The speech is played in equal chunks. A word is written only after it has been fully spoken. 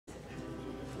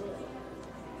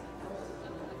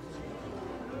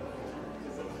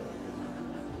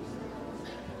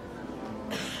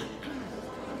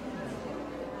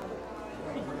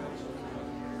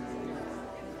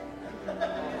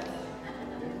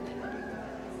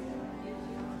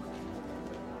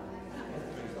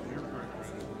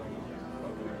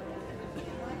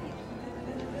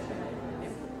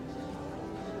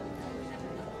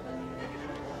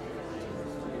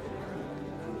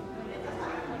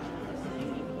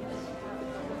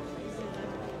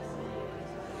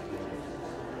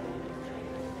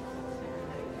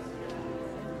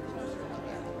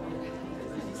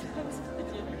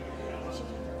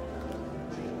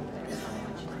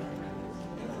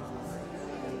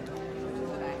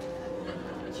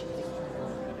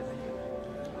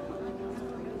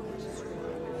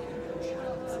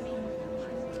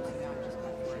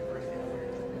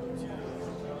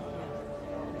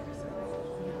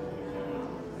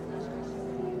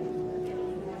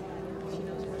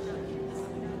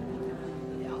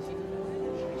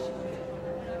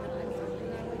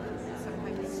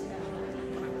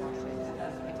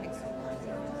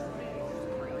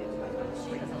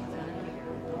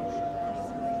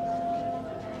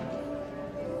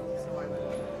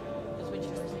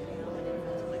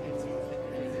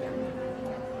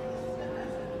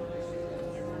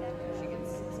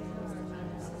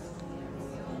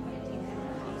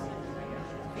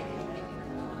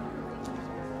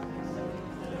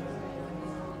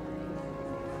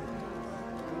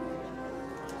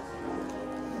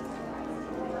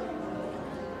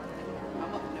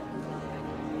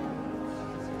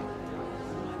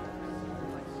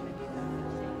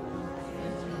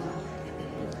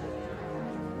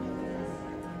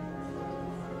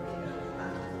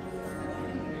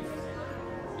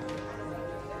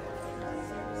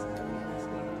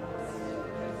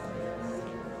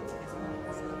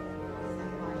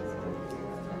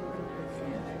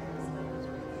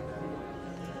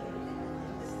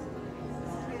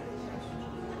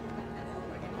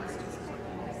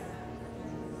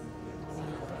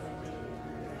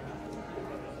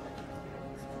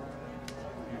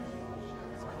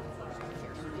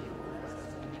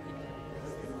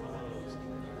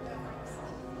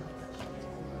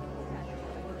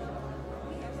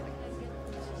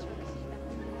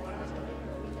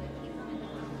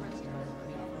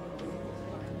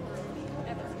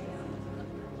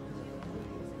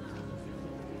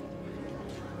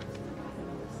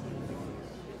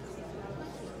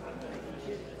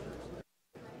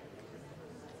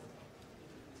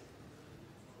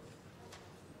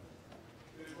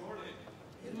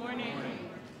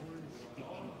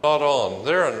Not on.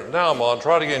 There, now I'm on.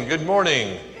 Try it again. Good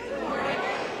morning. Good morning.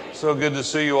 So good to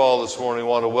see you all this morning. I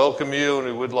want to welcome you, and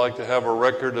we would like to have a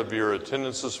record of your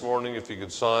attendance this morning. If you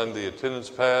could sign the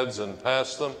attendance pads and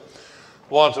pass them.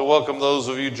 I want to welcome those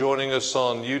of you joining us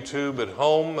on YouTube at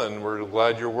home, and we're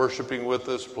glad you're worshiping with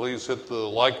us. Please hit the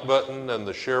like button and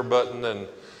the share button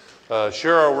and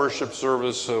share our worship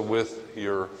service with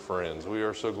your friends. We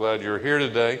are so glad you're here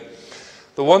today.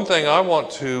 The one thing I want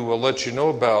to let you know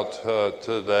about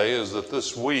today is that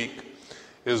this week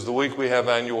is the week we have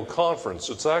annual conference.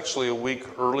 It's actually a week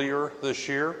earlier this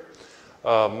year.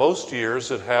 Most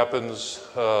years it happens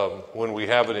when we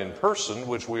have it in person,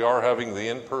 which we are having the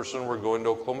in-person. We're going to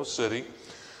Oklahoma City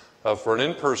for an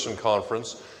in-person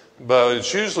conference, but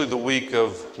it's usually the week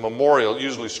of Memorial. It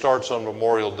usually starts on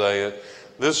Memorial Day.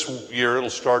 This year it'll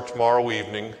start tomorrow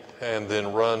evening and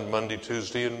then run Monday,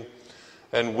 Tuesday,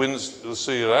 and Wednesday. Let's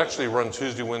see, it actually run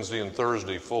Tuesday, Wednesday, and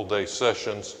Thursday, full day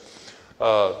sessions.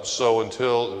 So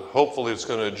until, hopefully it's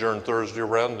going to adjourn Thursday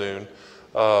around noon.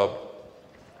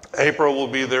 April will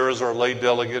be there as our lay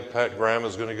delegate. Pat Graham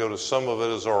is going to go to some of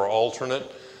it as our alternate.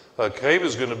 Cabe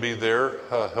is going to be there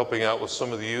helping out with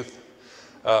some of the youth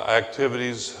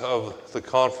activities of the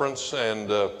conference,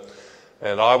 and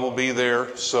I will be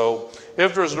there. So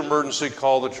if there's an emergency,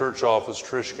 call the church office.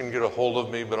 Trish can get a hold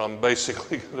of me, but I'm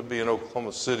basically going to be in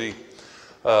Oklahoma City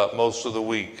most of the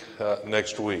week,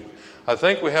 next week. I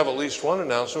think we have at least one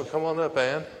announcement. Come on up,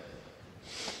 Ann.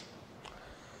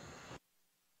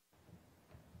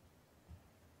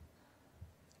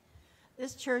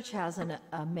 This church has an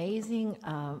amazing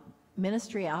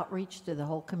ministry outreach to the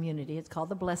whole community. It's called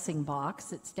the Blessing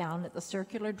Box. It's down at the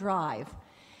Circular Drive.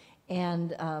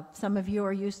 And some of you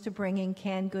are used to bringing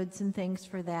canned goods and things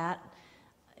for that,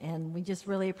 and we just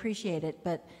really appreciate it.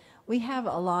 But we have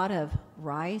a lot of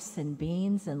rice and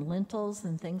beans and lentils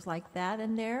and things like that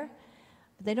in there.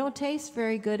 They don't taste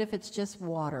very good if it's just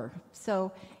water.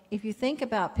 So if you think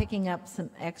about picking up some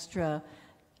extra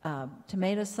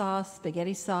tomato sauce,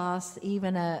 spaghetti sauce,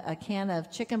 even a can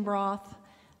of chicken broth,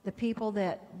 the people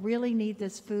that really need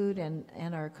this food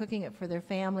and are cooking it for their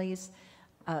families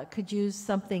could use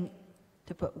something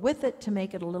to put with it to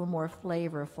make it a little more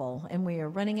flavorful. And we are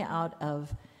running out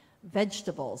of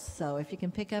vegetables. So if you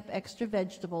can pick up extra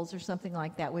vegetables or something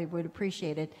like that, we would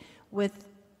appreciate it. With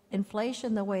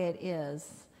inflation the way it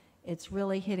is, it's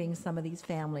really hitting some of these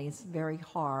families very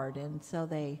hard. And so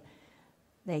they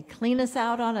clean us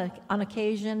out on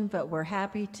occasion, but we're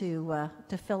happy to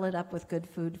fill it up with good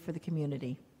food for the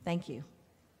community. Thank you.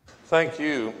 Thank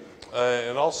you.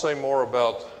 And I'll say more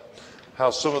about how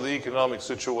some of the economic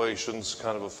situations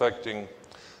kind of affecting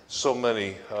so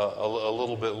many a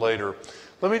little bit later.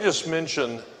 Let me just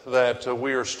mention that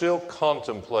we are still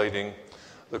contemplating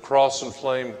the Cross and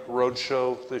Flame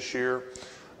Roadshow this year.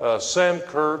 Sam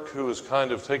Kirk, who has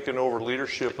kind of taken over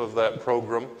leadership of that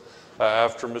program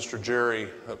after Mr. Jerry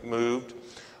moved,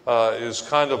 is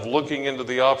kind of looking into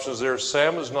the options there.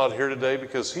 Sam is not here today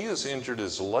because he has injured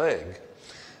his leg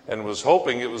and was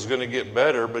hoping it was going to get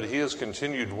better, but he has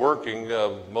continued working.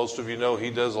 Most of you know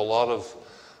he does a lot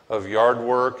of yard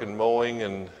work and mowing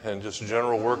and just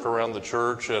general work around the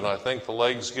church, and I think the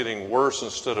leg's getting worse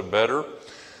instead of better.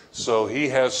 So he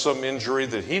has some injury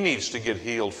that he needs to get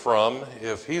healed from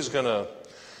if he's going to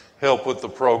help with the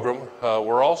program.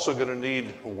 We're also going to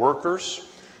need workers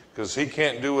because he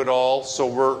can't do it all. So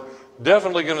we're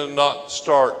definitely going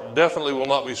to definitely will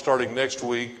not be starting next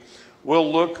week.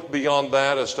 We'll look beyond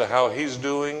that as to how he's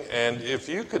doing, and if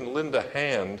you can lend a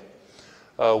hand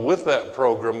with that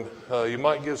program, you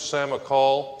might give Sam a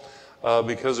call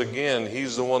because, again,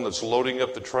 he's the one that's loading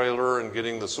up the trailer and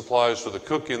getting the supplies for the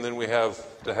cooking, and then we have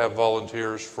to have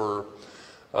volunteers for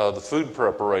the food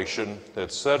preparation,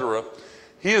 etc.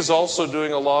 He is also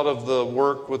doing a lot of the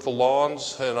work with the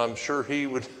lawns, and I'm sure he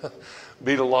would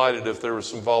be delighted if there was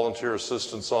some volunteer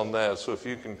assistance on that. So if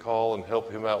you can call and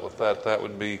help him out with that, that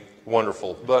would be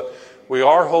wonderful. But we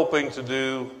are hoping to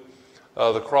do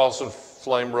the Cross and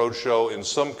Flame Roadshow in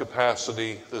some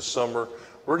capacity this summer.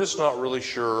 We're just not really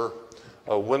sure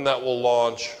when that will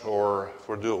launch, or if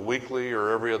we'll do it weekly or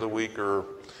every other week, or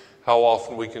how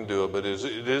often we can do it. But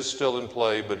it is still in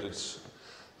play, but it's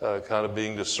kind of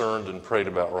being discerned and prayed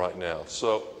about right now.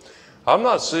 So I'm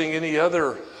not seeing any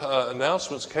other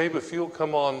announcements. Cabe, if you'll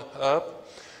come on up.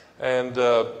 And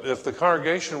if the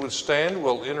congregation would stand,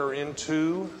 we'll enter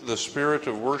into the spirit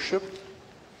of worship.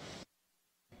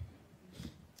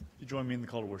 You join me in the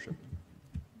call to worship.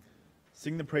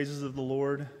 Sing the praises of the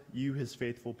Lord, you his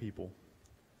faithful people.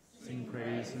 Sing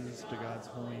praises to God's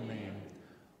holy name.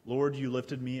 Lord, you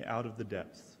lifted me out of the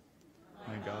depths.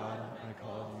 My God, I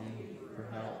called you for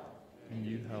help, and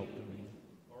you helped me.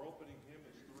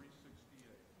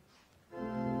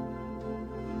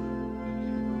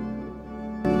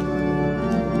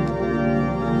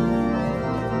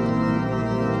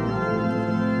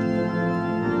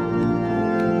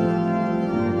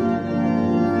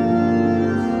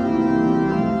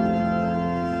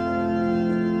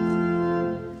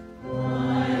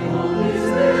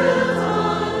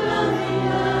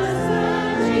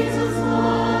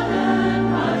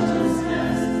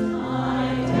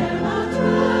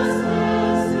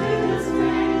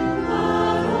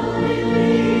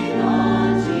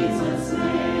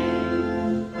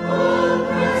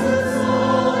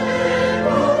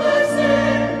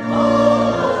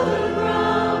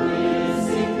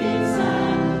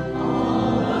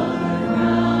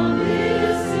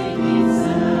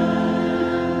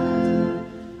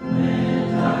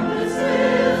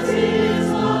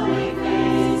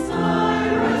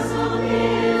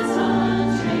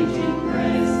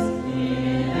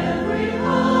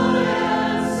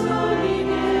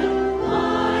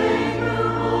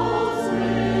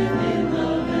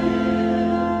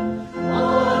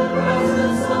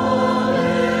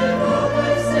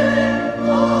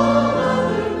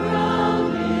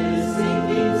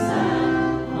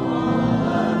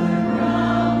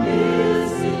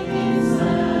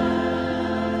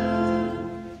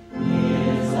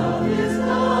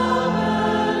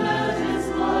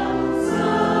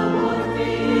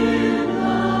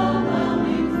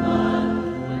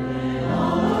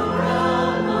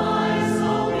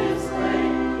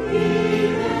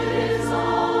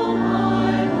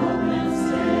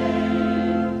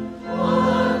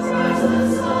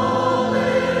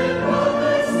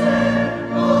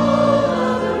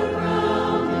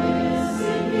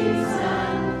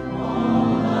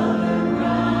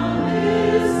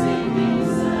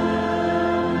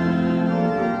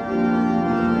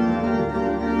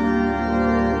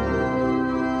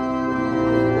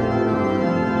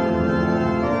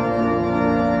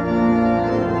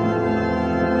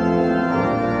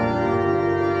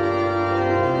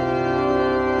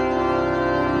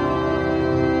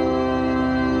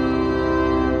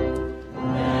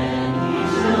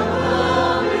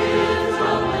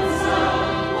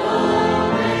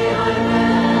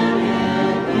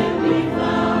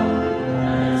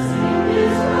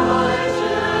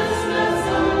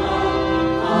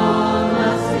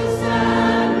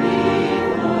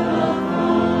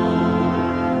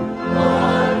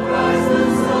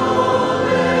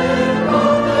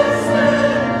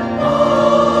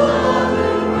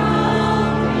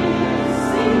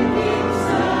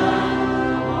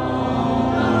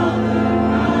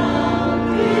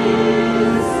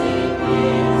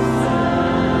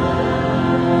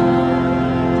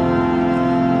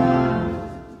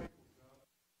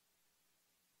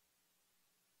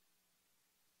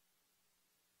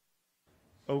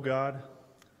 O God,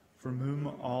 from whom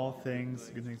all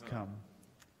things come,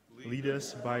 lead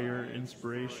us by your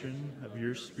inspiration of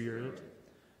your Spirit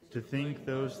to think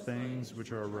those things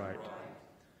which are right,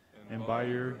 and by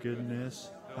your goodness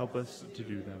help us to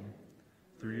do them.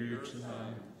 Through your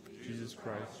Son, Jesus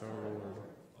Christ our Lord.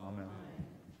 Amen.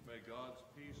 May God's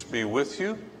peace be with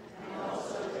you.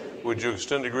 Would you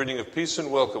extend a greeting of peace and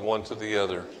welcome one to the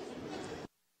other?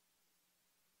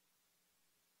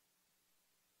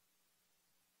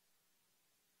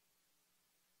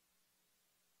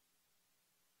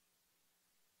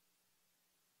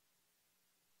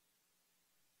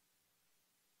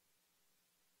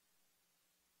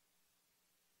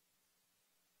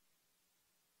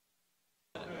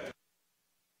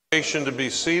 To be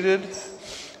seated,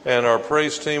 and our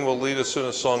praise team will lead us in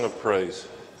a song of praise.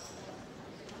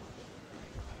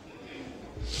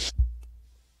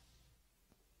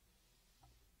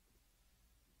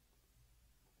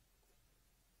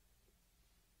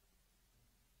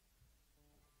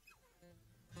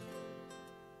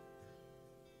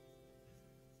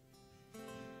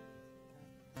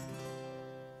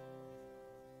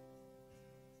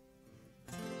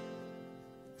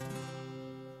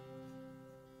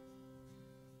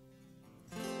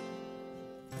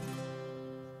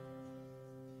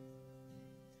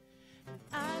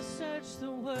 The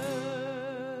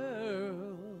world,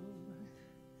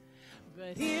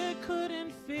 but it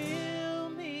couldn't fill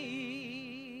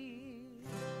me.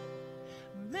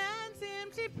 Man's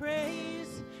empty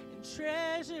praise and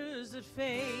treasures that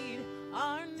fade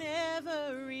are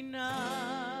never enough.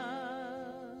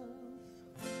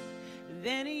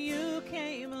 Then you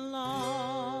came along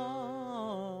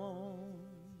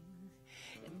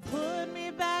and put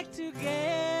me back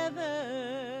together.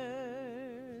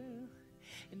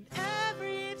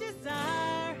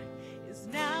 Desire is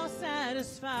now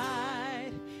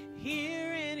satisfied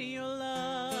here in your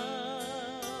love.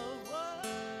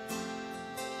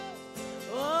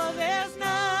 Oh, there's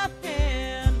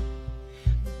nothing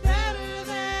better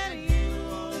than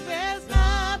you. There's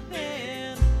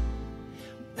nothing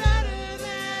better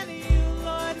than you,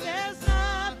 Lord. There's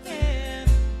nothing.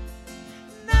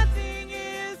 Nothing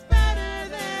is better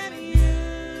than you.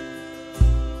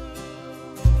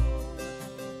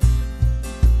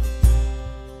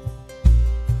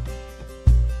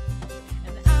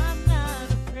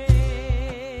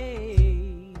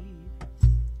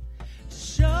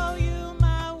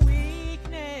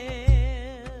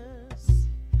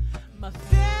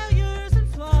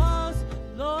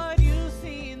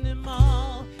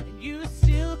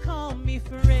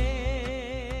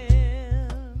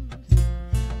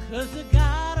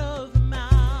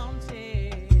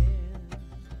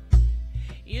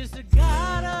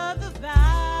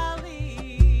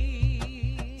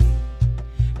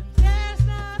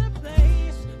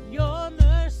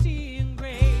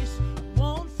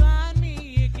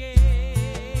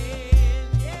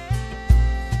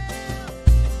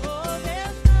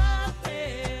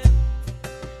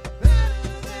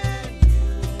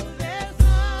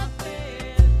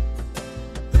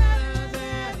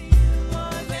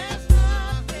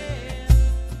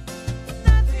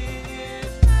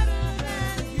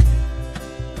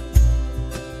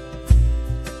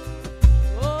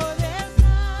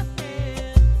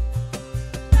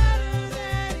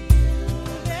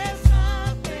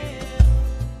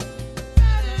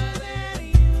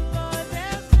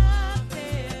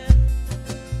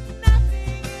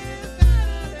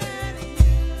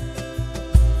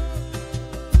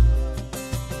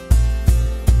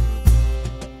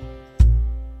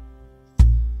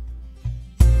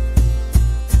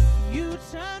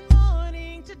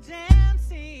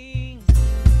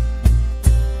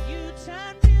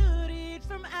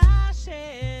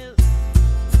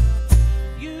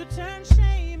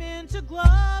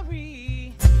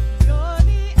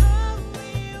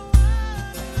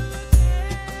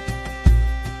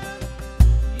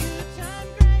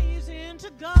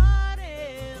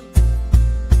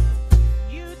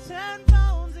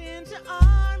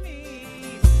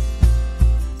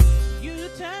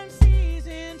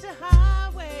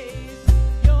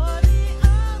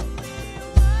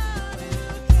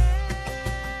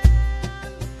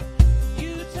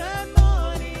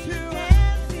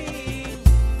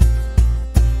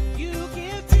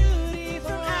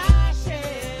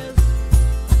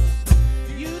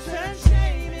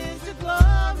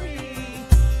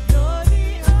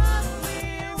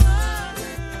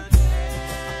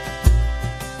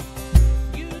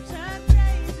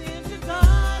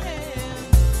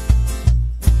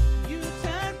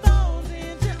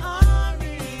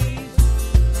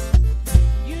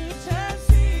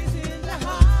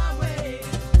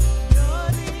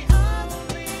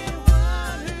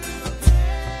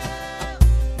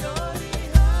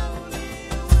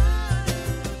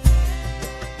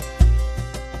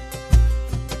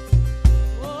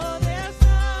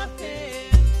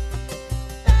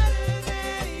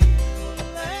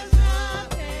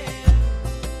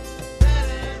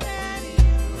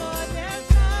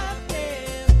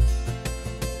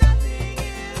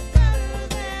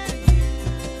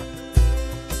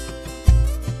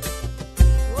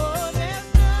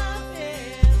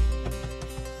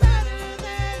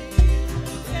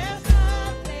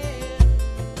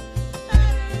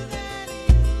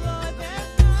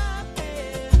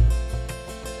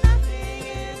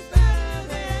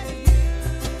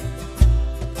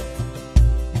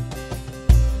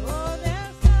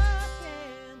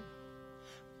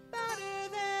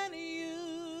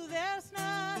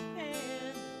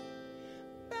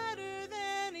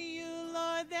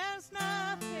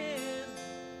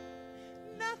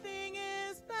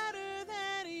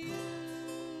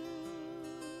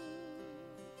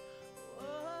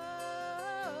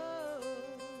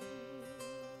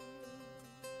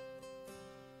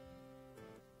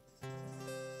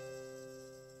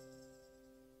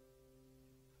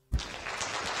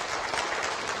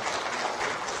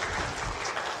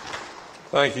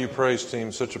 Thank you, praise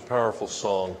team. Such a powerful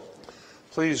song.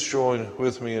 Please join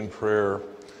with me in prayer.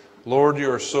 Lord,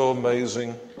 you are so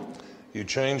amazing. You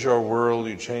change our world.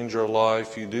 You change our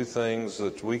life. You do things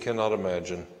that we cannot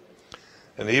imagine.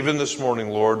 And even this morning,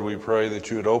 Lord, we pray that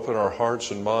you would open our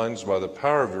hearts and minds by the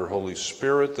power of your Holy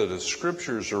Spirit, that as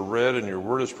scriptures are read and your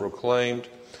word is proclaimed,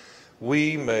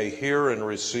 we may hear and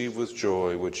receive with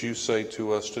joy what you say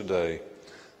to us today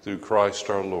through Christ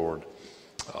our Lord.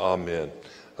 Amen.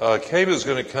 Cabe is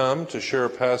going to come to share a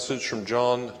passage from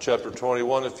John chapter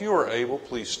 21. If you are able,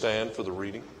 please stand for the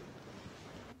reading.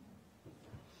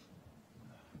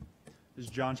 This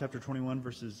is John chapter 21,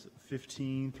 verses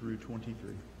 15 through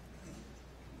 23.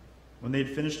 When they had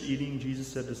finished eating, Jesus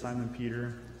said to Simon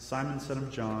Peter, "Simon, son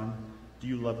of John, do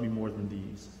you love me more than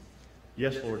these?"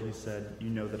 "Yes, Lord," he said, "you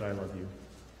know that I love you."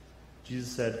 Jesus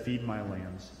said, "Feed my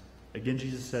lambs." Again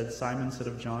Jesus said, "Simon, son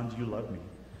of John, do you love me?"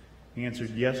 He answered,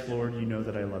 "Yes, Lord, you know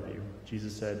that I love you."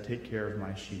 Jesus said, "Take care of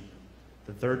my sheep."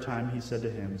 The third time he said to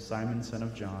him, "Simon, son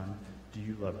of John, do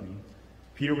you love me?"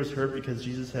 Peter was hurt because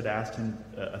Jesus had asked him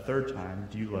a third time,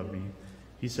 "Do you love me?"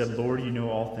 He said, "Lord, you know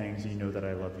all things, and you know that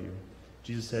I love you."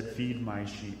 Jesus said, "Feed my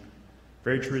sheep.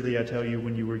 Very truly I tell you,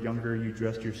 when you were younger, you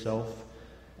dressed yourself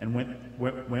and went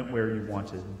where you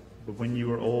wanted. But when you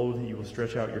are old, you will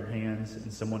stretch out your hands,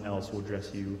 and someone else will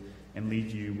dress you and lead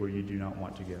you where you do not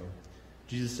want to go."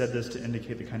 Jesus said this to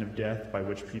indicate the kind of death by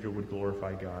which Peter would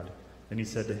glorify God. Then he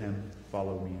said to him,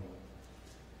 "Follow me."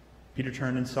 Peter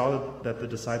turned and saw that the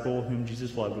disciple whom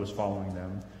Jesus loved was following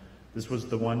them. This was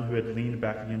the one who had leaned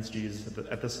back against Jesus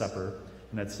at the supper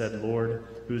and had said, "Lord,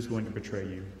 who is going to betray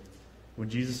you?" When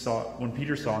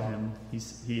Peter saw him,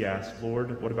 he asked,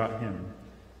 "Lord, what about him?"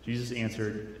 Jesus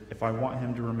answered, "If I want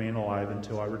him to remain alive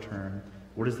until I return,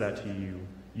 what is that to you?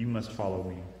 You must follow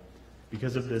me."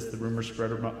 Because of this, the rumor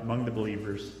spread among the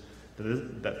believers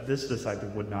that this disciple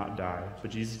would not die.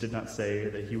 But Jesus did not say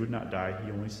that he would not die.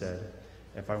 He only said,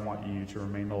 "If I want you to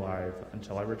remain alive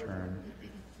until I return,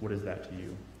 what is that to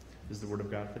you?" This is the word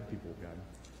of God for the people of God.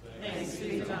 Thanks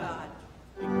be to God.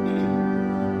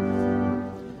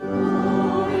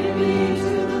 Glory be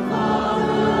to the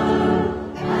Father,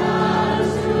 and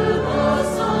to the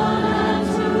Son, and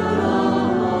to the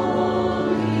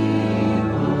Holy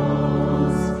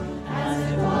Ghost, as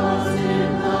it was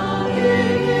in the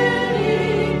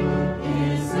beginning,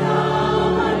 is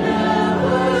now, and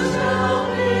ever shall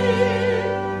be,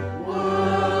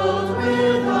 world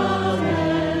without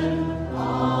end.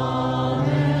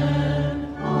 Amen.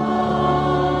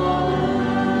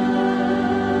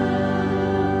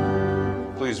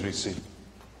 Please be seated.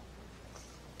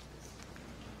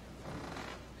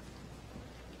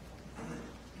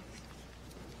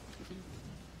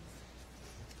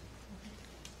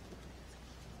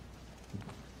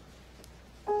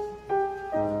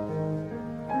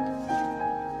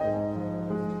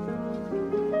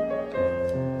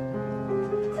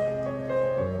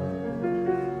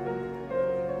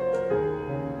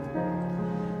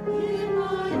 In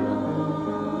my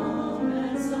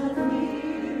moments of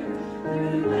fear,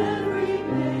 through every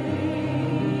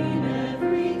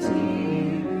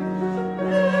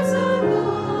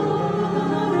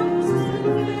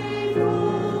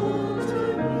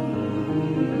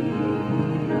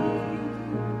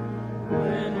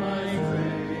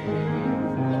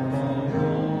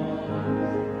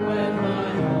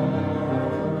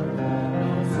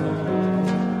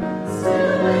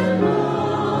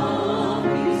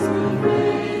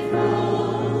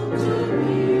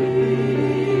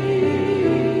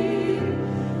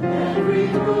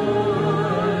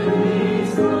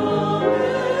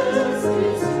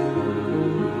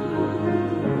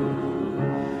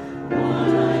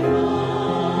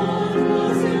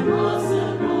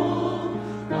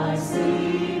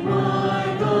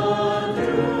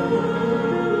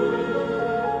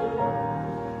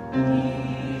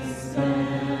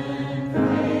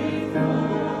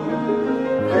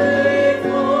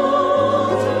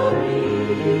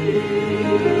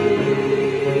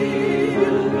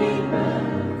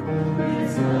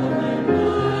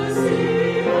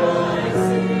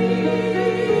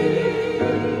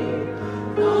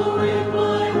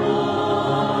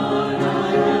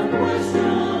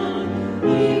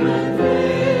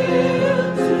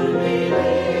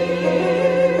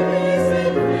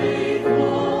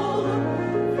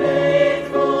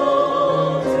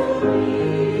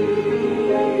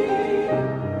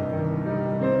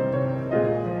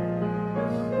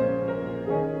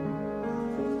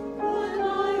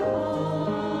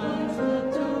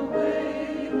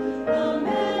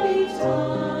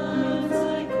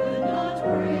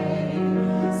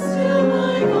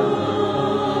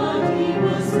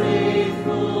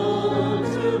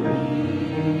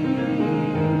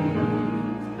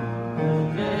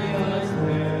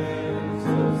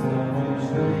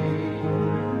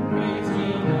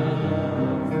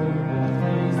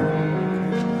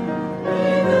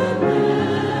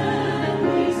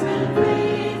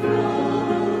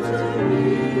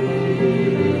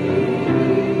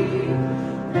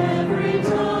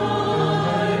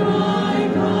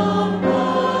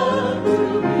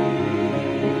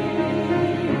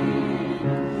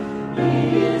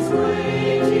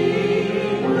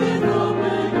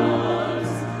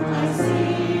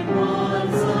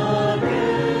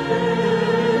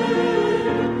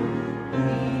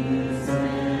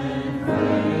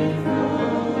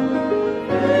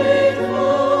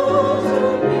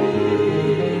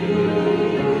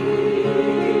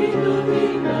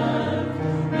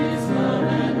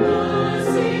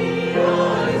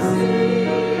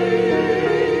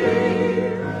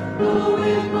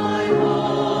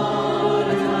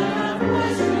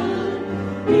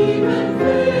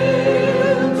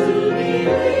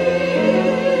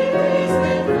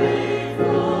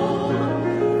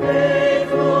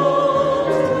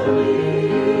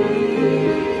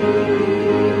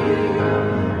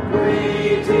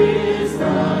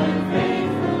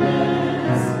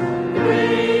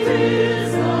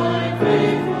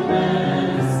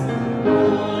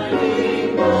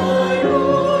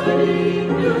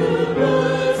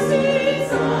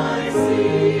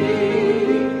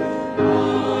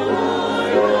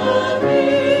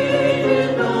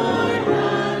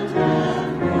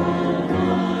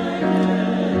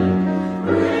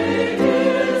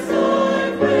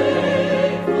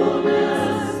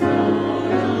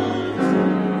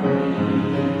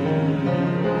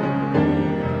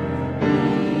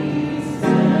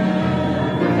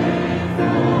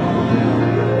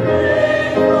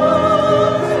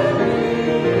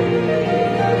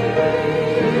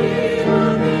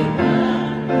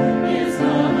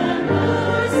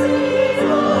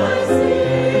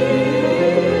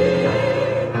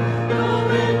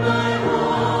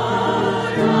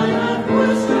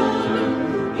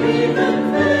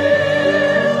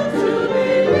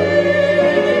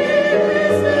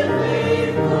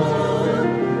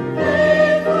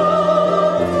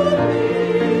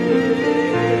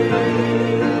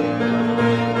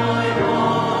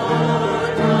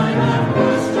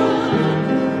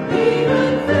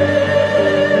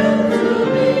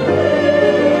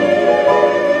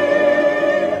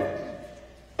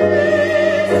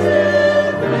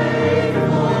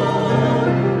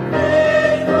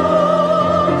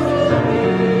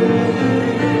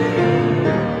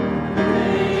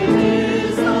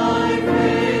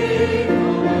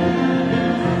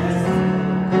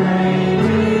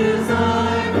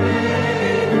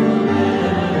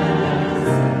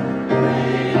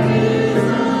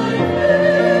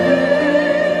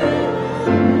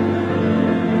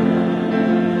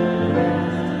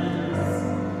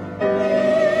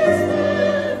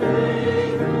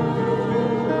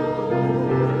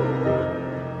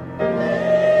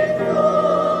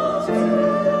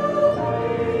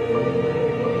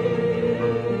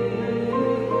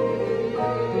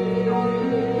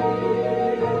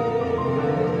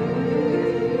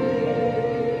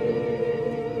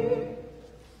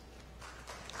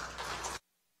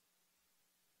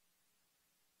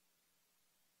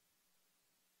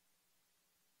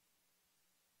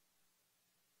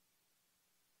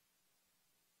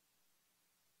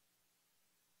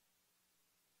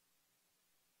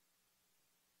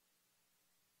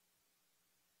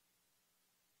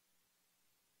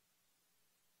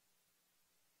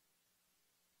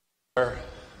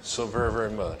So very,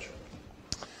 very much.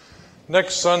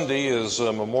 Next Sunday is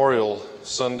Memorial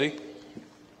Sunday,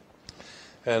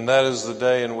 and that is the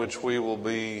day in which we will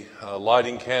be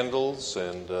lighting candles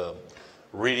and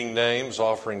reading names,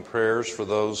 offering prayers for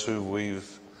those who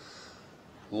we've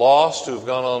lost, who have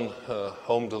gone on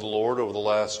home to the Lord over the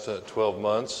last 12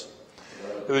 months.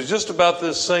 It was just about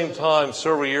this same time,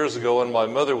 several years ago, when my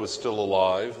mother was still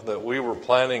alive, that we were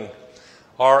planning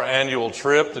our annual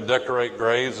trip to decorate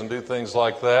graves and do things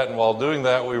like that. And while doing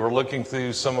that, we were looking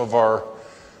through some of our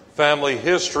family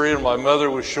history, and my mother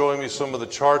was showing me some of the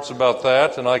charts about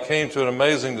that, and I came to an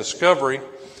amazing discovery.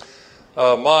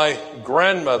 My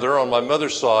grandmother on my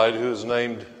mother's side, who is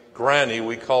named Granny,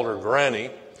 we called her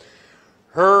Granny,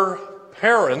 her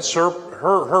parents,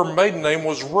 her maiden name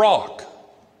was Rock.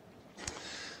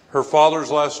 Her father's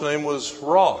last name was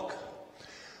Rock.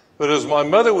 But as my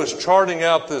mother was charting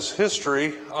out this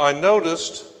history, I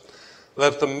noticed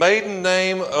that the maiden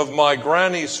name of my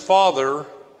granny's father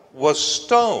was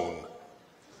Stone.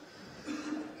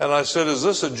 And I said, "Is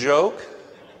this a joke?"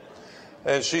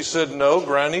 And she said, "No,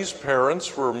 Granny's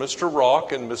parents were Mr.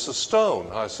 Rock and Mrs.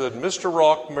 Stone." I said, "Mr.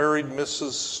 Rock married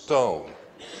Mrs. Stone."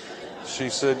 She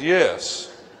said,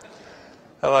 yes.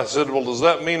 And I said, well, does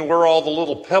that mean we're all the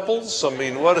little pebbles? I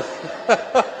mean, what?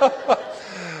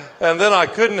 And then I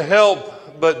couldn't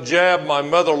help but jab my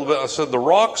mother a little bit. I said, the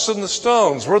rocks and the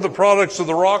stones. We're the products of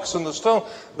the rocks and the stone.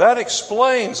 That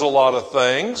explains a lot of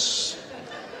things.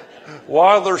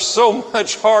 Why there's so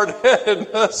much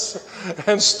hard-headedness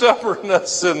and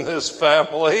stubbornness in this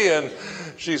family. And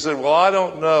she said, well, I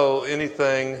don't know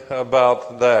anything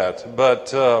about that. But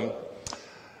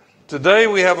today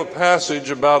we have a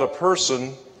passage about a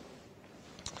person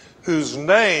whose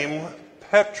name,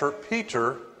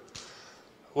 Peter,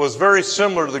 was very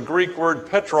similar to the Greek word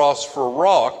Petros for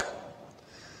rock.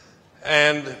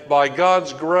 And by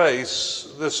God's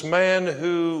grace, this man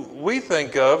who we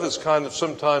think of as kind of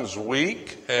sometimes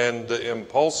weak and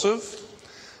impulsive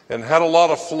and had a lot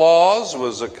of flaws,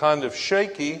 was a kind of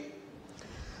shaky,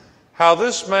 how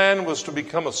this man was to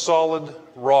become a solid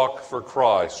rock for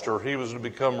Christ, or he was to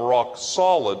become rock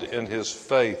solid in his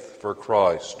faith for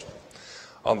Christ.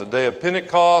 On the day of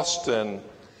Pentecost and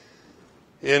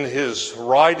in his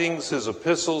writings, his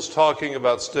epistles, talking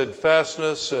about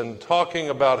steadfastness and talking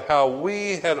about how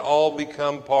we had all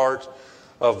become part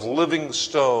of living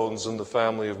stones in the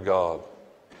family of God.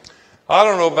 I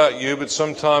don't know about you, but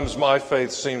sometimes my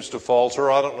faith seems to falter.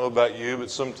 I don't know about you,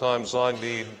 but sometimes I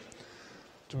need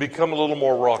to become a little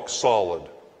more rock solid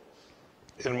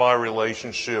in my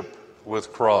relationship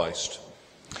with Christ.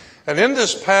 And in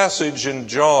this passage in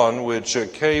John, which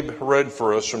Cabe read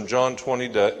for us from John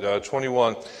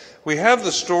 21, we have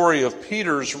the story of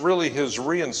Peter's, really his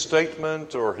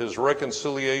reinstatement or his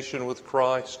reconciliation with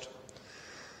Christ.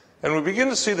 And we begin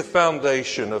to see the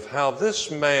foundation of how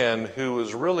this man, who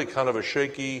was really kind of a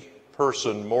shaky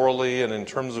person morally and in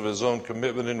terms of his own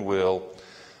commitment and will,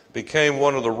 became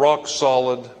one of the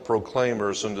rock-solid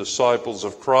proclaimers and disciples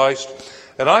of Christ.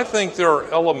 And I think there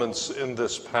are elements in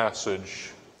this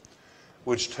passage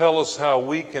which tell us how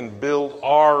we can build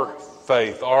our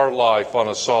faith, our life on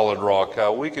a solid rock,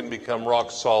 how we can become rock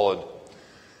solid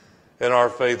in our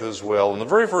faith as well. And the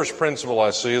very first principle I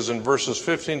see is in verses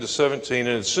 15 to 17,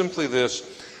 and it's simply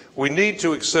this: we need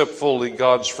to accept fully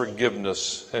God's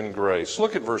forgiveness and grace.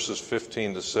 Look at verses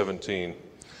 15 to 17.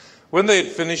 When they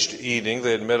had finished eating,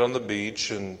 they had met on the beach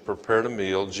and prepared a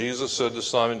meal. Jesus said to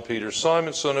Simon Peter,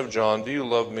 Simon, son of John, do you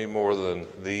love me more than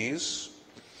these?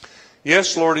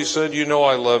 Yes, Lord, he said, you know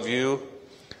I love you.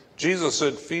 Jesus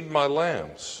said, feed my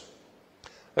lambs.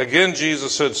 Again,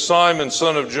 Jesus said, Simon,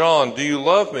 son of John, do you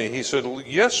love me? He said,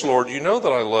 yes, Lord, you know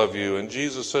that I love you. And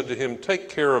Jesus said to him, take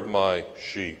care of my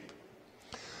sheep.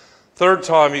 Third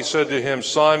time he said to him,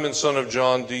 Simon, son of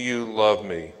John, do you love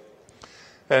me?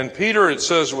 And Peter, it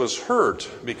says, was hurt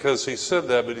because he said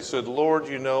that, but he said, Lord,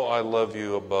 you know I love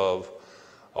you above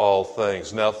all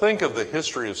things. Now think of the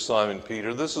history of Simon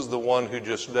Peter. This is the one who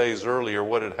just days earlier,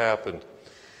 what had happened?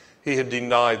 He had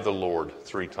denied the Lord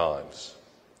 3 times.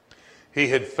 He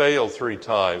had failed 3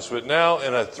 times. But now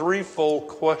in a threefold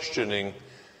questioning,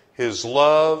 his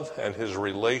love and his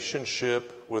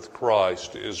relationship with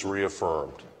Christ is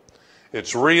reaffirmed.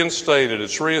 It's reinstated.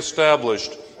 It's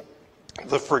reestablished.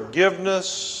 The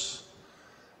forgiveness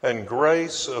and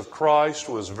grace of Christ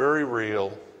was very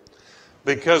real.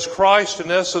 Because Christ,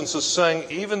 in essence, is saying,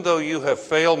 even though you have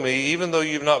failed me, even though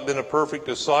you've not been a perfect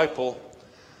disciple,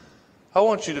 I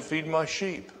want you to feed my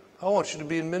sheep. I want you to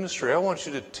be in ministry. I want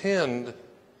you to tend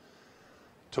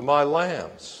to my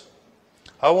lambs.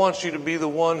 I want you to be the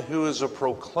one who is a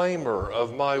proclaimer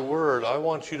of my word. I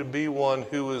want you to be one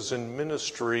who is in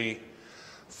ministry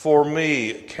for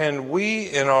me. Can we,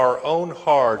 in our own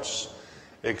hearts,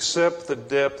 accept the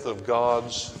depth of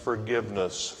God's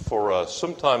forgiveness for us?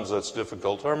 Sometimes that's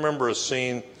difficult. I remember a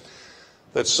scene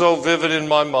that's so vivid in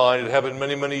my mind. It happened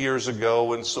many, many years ago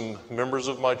when some members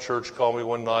of my church called me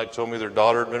one night, told me their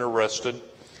daughter had been arrested.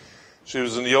 She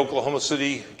was in the Oklahoma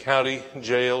City County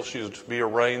Jail. She was to be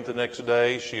arraigned the next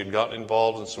day. She had gotten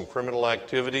involved in some criminal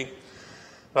activity.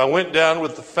 I went down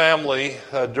with the family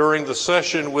during the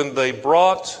session when they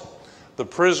brought the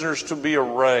prisoners to be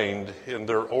arraigned in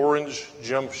their orange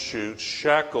jumpsuits,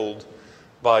 shackled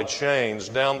by chains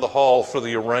down the hall for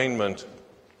the arraignment.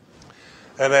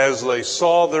 And as they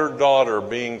saw their daughter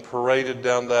being paraded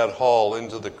down that hall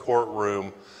into the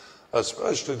courtroom,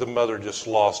 especially the mother just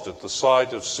lost it. The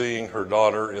sight of seeing her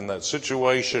daughter in that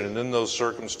situation and in those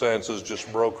circumstances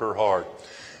just broke her heart.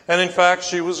 And in fact,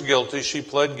 she was guilty. She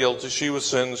pled guilty. She was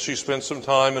sentenced. She spent some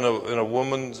time in a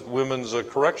women's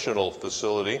correctional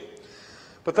facility.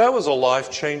 But that was a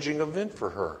life-changing event for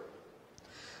her.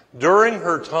 During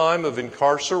her time of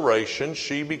incarceration,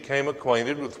 she became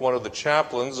acquainted with one of the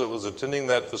chaplains that was attending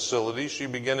that facility. She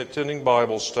began attending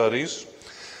Bible studies.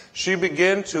 She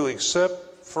began to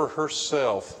accept for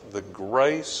herself the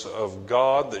grace of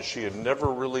God that she had never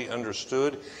really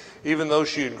understood, even though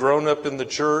she had grown up in the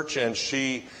church, and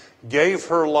she gave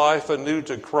her life anew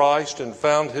to Christ and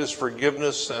found His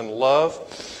forgiveness and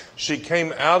love. She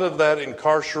came out of that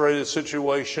incarcerated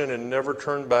situation and never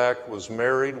turned back, was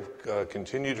married,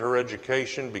 continued her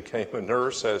education, became a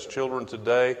nurse, has children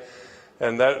today.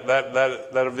 And that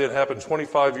event happened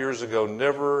 25 years ago.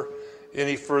 Never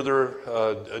any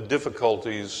further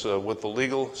difficulties with the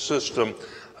legal system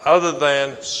other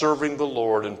than serving the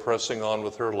Lord and pressing on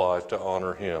with her life to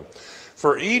honor Him.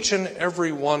 For each and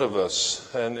every one of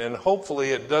us, and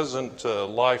hopefully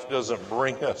life doesn't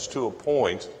bring us to a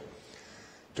point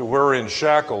to where we're in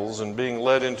shackles and being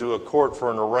led into a court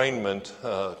for an arraignment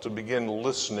to begin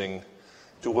listening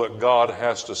to what God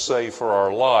has to say for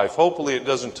our life. Hopefully it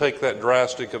doesn't take that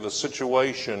drastic of a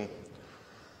situation,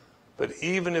 but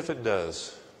even if it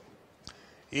does,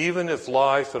 even if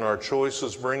life and our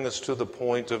choices bring us to the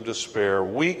point of despair,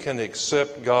 we can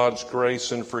accept God's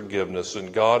grace and forgiveness,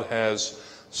 and God has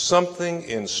something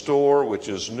in store which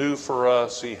is new for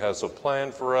us. He has a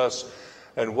plan for us,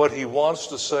 and what He wants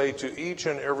to say to each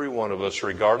and every one of us,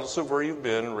 regardless of where you've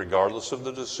been, regardless of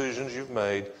the decisions you've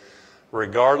made,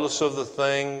 regardless of the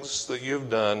things that you've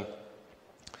done.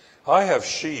 I have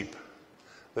sheep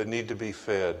that need to be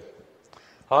fed.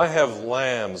 I have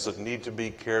lambs that need to be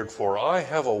cared for. I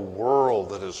have a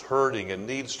world that is hurting and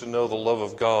needs to know the love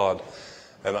of God.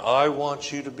 And I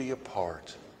want you to be a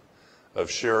part of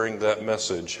sharing that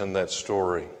message and that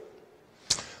story.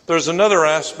 There's another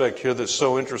aspect here that's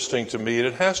so interesting to me.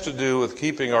 It has to do with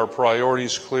keeping our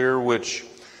priorities clear, which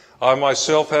I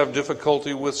myself have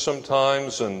difficulty with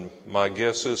sometimes, and my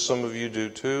guess is some of you do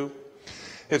too.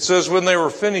 It says, when they were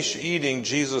finished eating,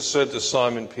 Jesus said to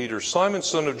Simon Peter, "Simon,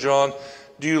 son of John,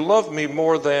 do you love me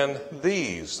more than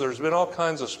these?" There's been all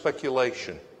kinds of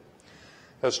speculation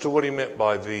as to what He meant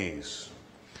by these.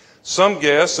 Some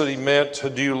guess that He meant,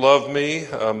 do you love me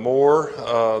more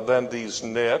than these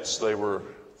nets? They were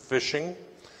fishing.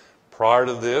 Prior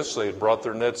to this, they had brought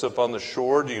their nets up on the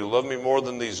shore. Do you love me more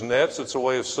than these nets? It's a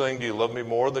way of saying, do you love me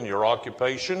more than your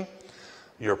occupation,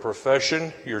 your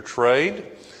profession, your trade?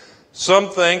 Some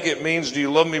think it means, do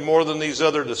you love me more than these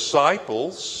other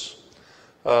disciples?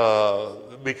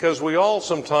 Because we all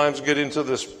sometimes get into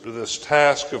this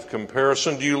task of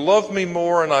comparison. Do you love me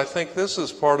more? And I think this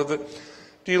is part of it.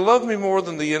 Do you love me more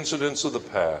than the incidents of the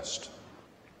past?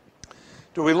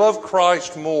 Do we love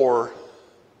Christ more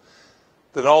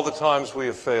than all the times we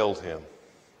have failed Him?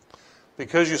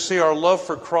 Because you see, our love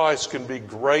for Christ can be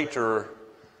greater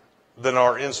than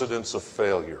our incidents of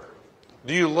failure.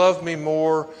 Do you love me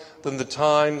more than the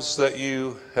times that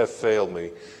you have failed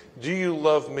me? Do you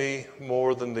love me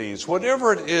more than these?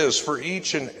 Whatever it is for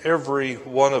each and every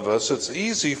one of us, it's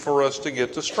easy for us to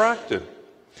get distracted.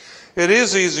 It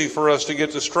is easy for us to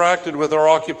get distracted with our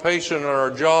occupation and our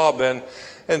job,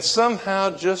 and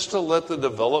somehow just to let the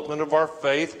development of our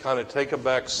faith kind of take a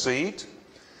back seat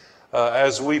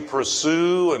as we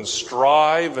pursue and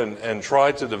strive and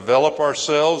try to develop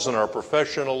ourselves in our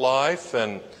professional life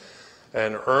and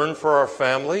earn for our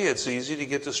family. It's easy to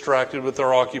get distracted with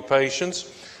our occupations.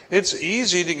 It's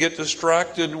easy to get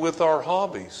distracted with our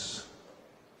hobbies.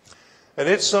 And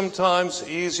it's sometimes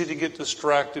easy to get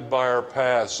distracted by our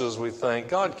past as we think,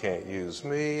 God can't use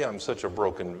me. I'm such a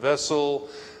broken vessel.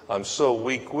 I'm so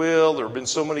weak-willed. There have been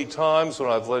so many times when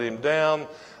I've let Him down.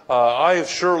 I have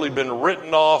surely been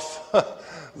written off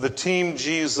the team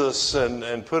Jesus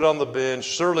and put on the bench.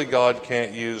 Surely God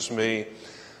can't use me.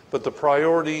 But the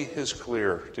priority is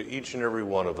clear to each and every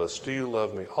one of us. Do you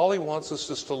love me? All He wants us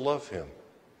is to love Him.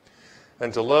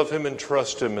 And to love Him and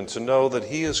trust Him and to know that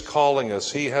He is calling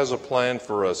us. He has a plan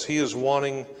for us. He is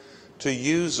wanting to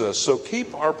use us. So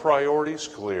keep our priorities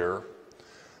clear,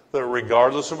 that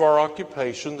regardless of our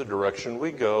occupation, the direction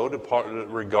we go,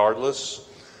 regardless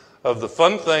of the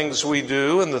fun things we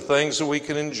do and the things that we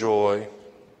can enjoy,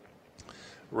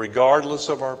 regardless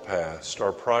of our past,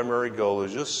 our primary goal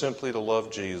is just simply to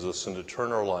love Jesus and to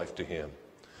turn our life to Him,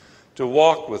 to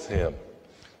walk with Him,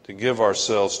 to give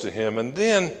ourselves to Him.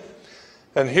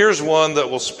 And here's one that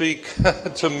will speak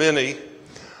to many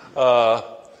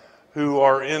who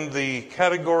are in the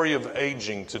category of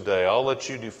aging today. I'll let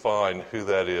you define who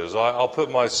that is. I'll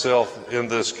put myself in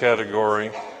this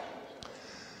category.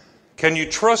 Can you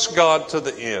trust God to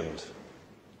the end?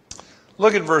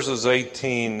 Look at verses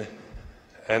 18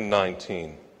 and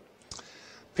 19.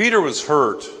 Peter was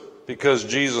hurt because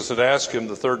Jesus had asked him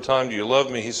the third time, do you love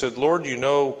me? He said, Lord, you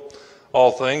know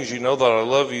all things. You know that I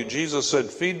love you. Jesus said,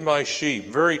 feed my sheep.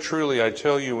 Very truly, I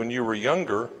tell you, when you were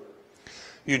younger,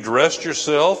 You dressed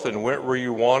yourself and went where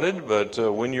you wanted, but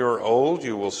when you're old,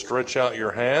 you will stretch out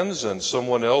your hands and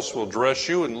someone else will dress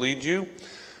you and lead you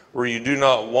where you do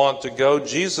not want to go.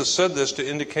 Jesus said this to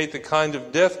indicate the kind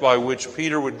of death by which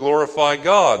Peter would glorify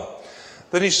God.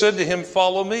 Then he said to him,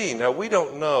 "Follow me." Now, we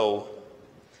don't know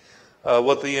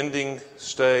what the ending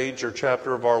stage or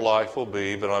chapter of our life will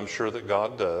be, but I'm sure that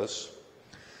God does.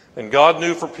 And God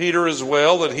knew for Peter as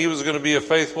well that he was going to be a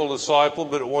faithful disciple,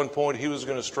 but at one point he was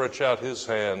going to stretch out his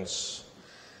hands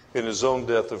in his own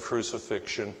death of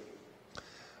crucifixion.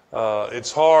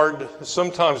 It's hard,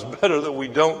 sometimes better that we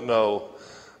don't know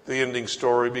the ending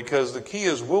story, because the key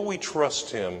is, will we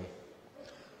trust him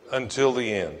until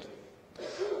the end?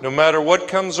 No matter what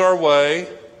comes our way,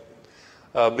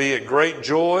 be it great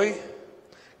joy,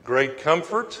 great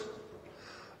comfort,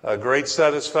 great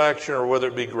satisfaction, or whether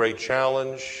it be great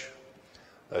challenge,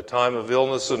 a time of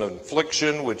illness and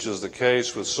affliction, which is the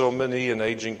case with so many in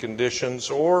aging conditions,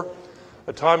 or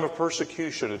a time of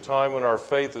persecution, a time when our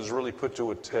faith is really put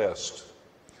to a test,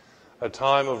 a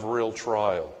time of real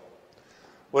trial.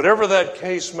 Whatever that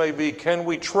case may be, can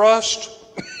we trust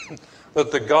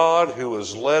that the God who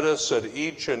has led us at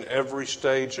each and every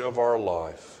stage of our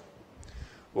life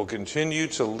will continue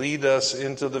to lead us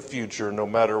into the future, no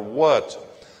matter what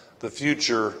the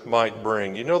future might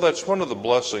bring? You know, that's one of the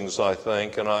blessings, I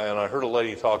think, and I heard a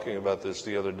lady talking about this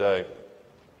the other day,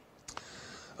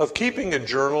 of keeping a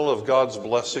journal of God's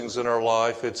blessings in our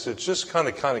life. It's just kind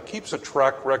of keeps a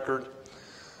track record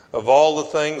of all the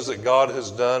things that God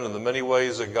has done and the many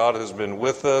ways that God has been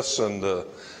with us. And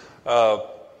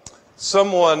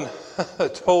someone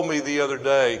told me the other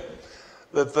day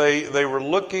that they were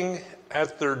looking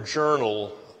at their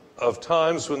journal of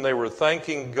times when they were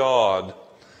thanking God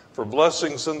for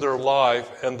blessings in their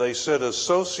life, and they said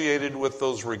associated with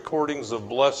those recordings of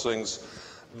blessings,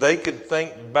 they could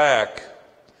think back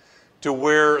to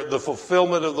where the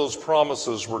fulfillment of those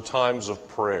promises were times of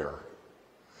prayer.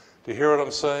 Do you hear what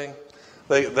I'm saying?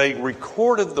 They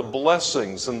recorded the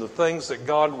blessings and the things that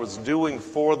God was doing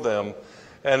for them,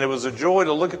 and it was a joy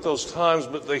to look at those times,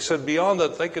 but they said beyond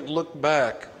that, they could look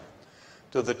back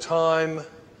to the time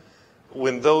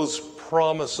when those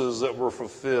promises that were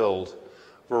fulfilled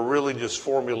were really just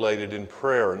formulated in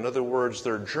prayer. In other words,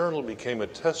 their journal became a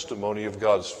testimony of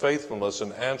God's faithfulness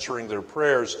in answering their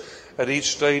prayers at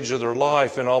each stage of their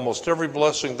life. In almost every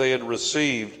blessing they had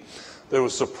received, there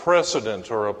was a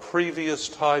precedent or a previous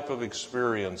type of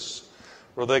experience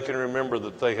where they can remember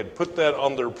that they had put that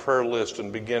on their prayer list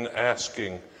and began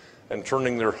asking and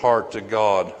turning their heart to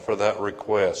God for that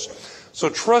request. So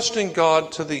trusting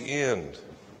God to the end.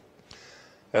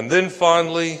 And then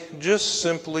finally, just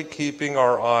simply keeping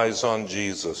our eyes on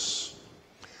Jesus.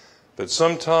 But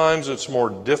sometimes it's more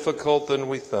difficult than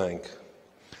we think.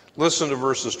 Listen to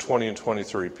verses 20 and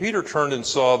 23. Peter turned and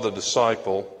saw the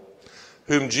disciple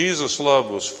whom Jesus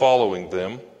loved was following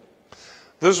them.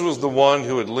 This was the one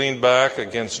who had leaned back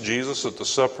against Jesus at the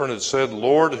supper and had said,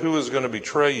 "Lord, who is going to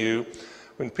betray you?"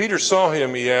 When Peter saw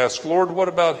him, he asked, "Lord, what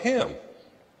about him?"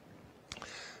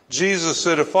 Jesus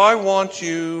said, If I want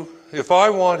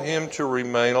him to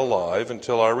remain alive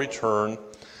until I return,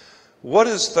 what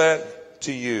is that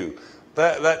to you?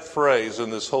 That phrase in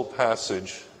this whole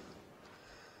passage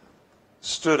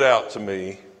stood out to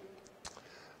me.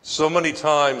 So many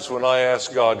times when I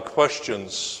ask God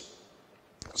questions,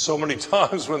 so many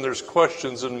times when there's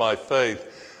questions in my faith,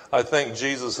 I think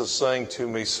Jesus is saying to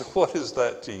me, so what is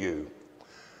that to you?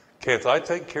 Can't I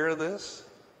take care of this?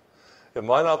 Am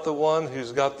I not the one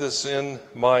who's got this in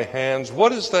my hands?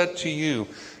 What is that to you?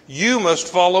 You must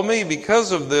follow me.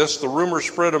 Because of this, the rumor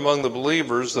spread among the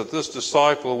believers that this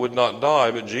disciple would not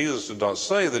die, but Jesus did not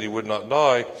say that he would not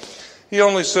die. He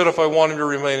only said, if I want him to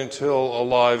remain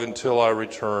alive until I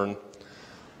return.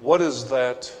 What is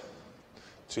that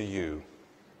to you?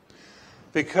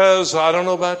 Because I don't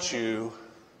know about you,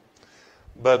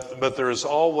 but there is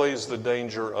always the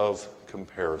danger of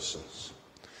comparisons.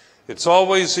 It's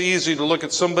always easy to look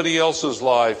at somebody else's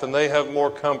life, and they have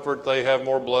more comfort, they have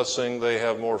more blessing, they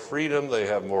have more freedom, they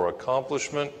have more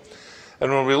accomplishment.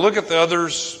 And when we look at the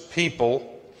others'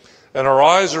 people, and our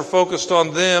eyes are focused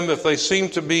on them, if they seem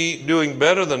to be doing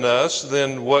better than us,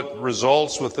 then what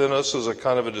results within us is a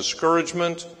kind of a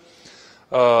discouragement,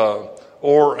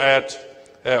 or at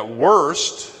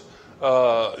worst,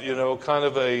 kind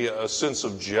of a sense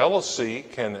of jealousy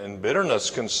and bitterness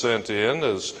can set in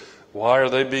as, why are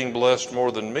they being blessed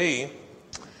more than me?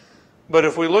 But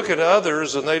if we look at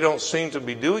others and they don't seem to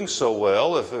be doing so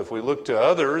well, if we look to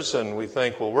others and we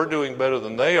think, well, we're doing better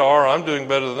than they are, I'm doing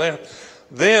better than they are,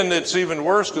 then it's even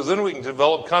worse because then we can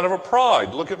develop kind of a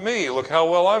pride. Look at me. Look how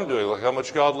well I'm doing. Look how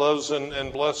much God loves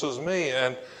and blesses me.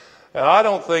 And I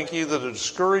don't think either the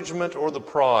discouragement or the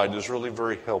pride is really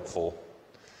very helpful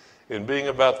in being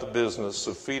about the business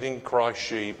of feeding Christ's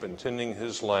sheep and tending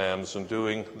his lambs and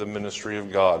doing the ministry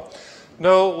of God.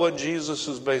 No, what Jesus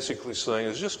is basically saying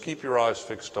is just keep your eyes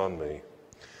fixed on me.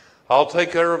 I'll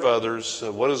take care of others.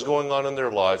 What is going on in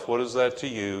their life? What is that to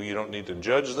you? You don't need to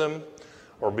judge them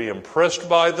or be impressed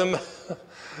by them.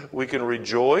 We can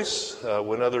rejoice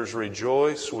when others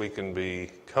rejoice. We can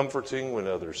be comforting when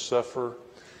others suffer.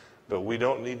 But we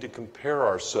don't need to compare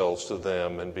ourselves to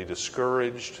them and be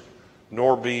discouraged,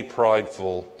 nor be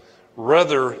prideful.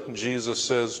 Rather, Jesus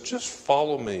says, just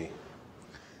follow me.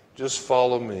 Just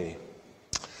follow me.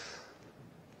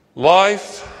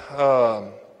 Life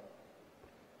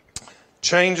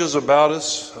changes about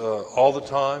us all the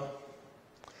time.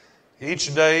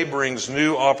 Each day brings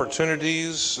new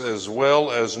opportunities as well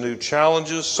as new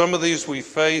challenges. Some of these we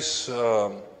face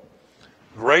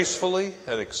gracefully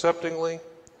and acceptingly.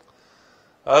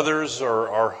 Others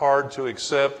are hard to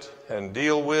accept and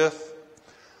deal with.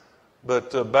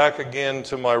 But back again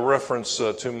to my reference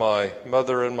to my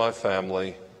mother and my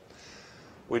family,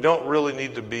 we don't really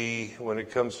need to be, when it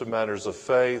comes to matters of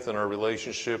faith and our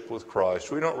relationship with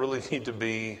Christ, we don't really need to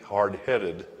be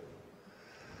hard-headed.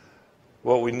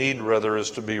 What we need, rather, is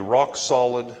to be rock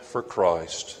solid for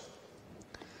Christ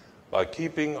by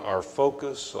keeping our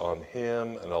focus on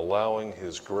him and allowing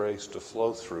his grace to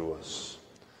flow through us,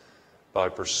 by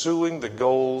pursuing the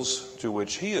goals to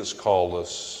which he has called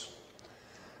us,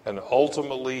 and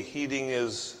ultimately heeding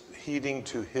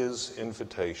to his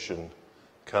invitation,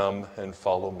 come and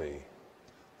follow me.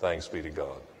 Thanks be to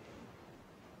God.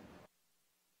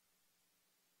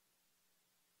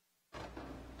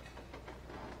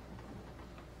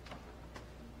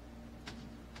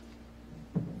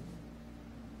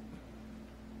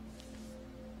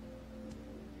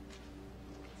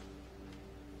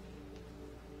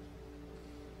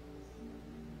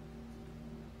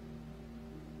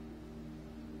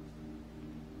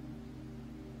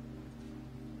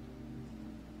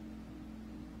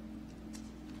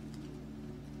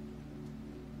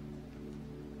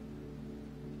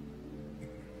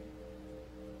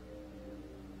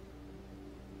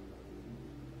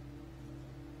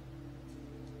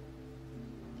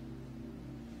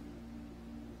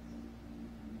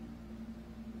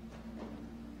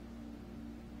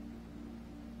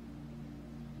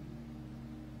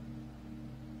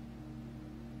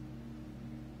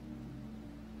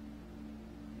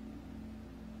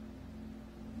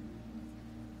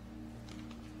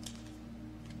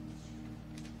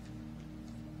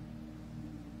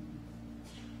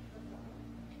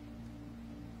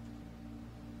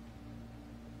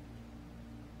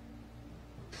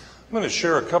 I'm going to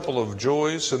share a couple of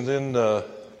joys and then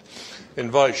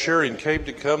invite Sherry and Cabe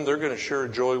to come. They're going to share a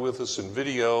joy with us in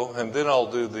video, and then I'll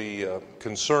do the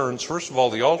concerns. First of all,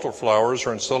 the altar flowers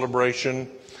are in celebration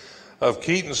of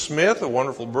Keaton Smith, a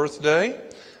wonderful birthday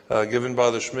given by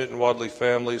the Schmidt and Wadley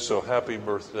family. So happy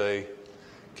birthday,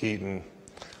 Keaton.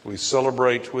 We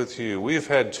celebrate with you. We've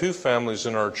had two families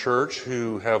in our church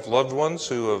who have loved ones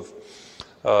who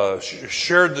have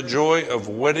shared the joy of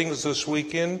weddings this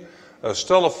weekend.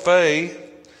 Stella Fay,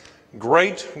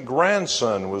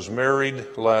 great-grandson, was married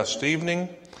last evening.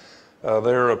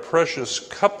 They're a precious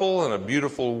couple and a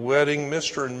beautiful wedding,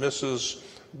 Mr. and Mrs.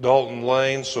 Dalton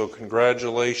Lane. So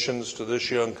congratulations to this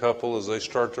young couple as they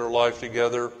start their life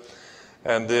together.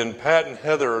 And then Pat and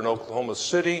Heather in Oklahoma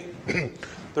City,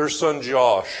 their son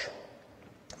Josh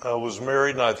was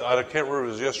married, and I can't remember if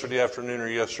it was yesterday afternoon or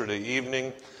yesterday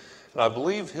evening. And I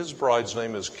believe his bride's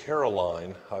name is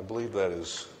Caroline. I believe that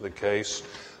is the case.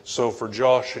 So for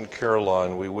Josh and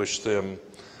Caroline, we wish them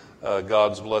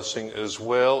God's blessing as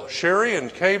well. Sherry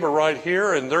and Cabe are right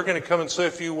here, and they're going to come and say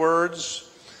a few words.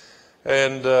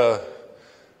 And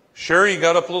Sherry, you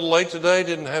got up a little late today,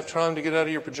 didn't have time to get out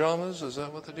of your pajamas? Is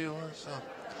that what the deal is?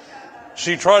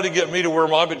 She tried to get me to wear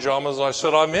my pajamas, and I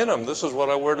said, I'm in them. This is what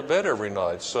I wear to bed every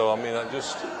night. So, I mean,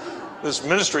 this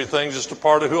ministry thing is just a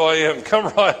part of who I am. Come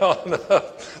right on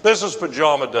up. This is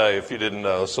pajama day, if you didn't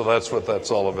know. So that's what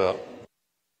that's all about.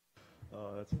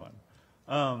 Oh, that's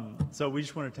fun. So we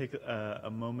just want to take a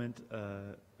moment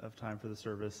of time for the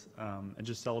service and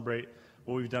just celebrate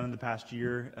what we've done in the past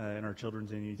year in our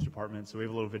children's and youth department. So we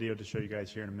have a little video to show you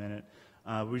guys here in a minute.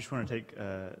 We just want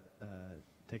to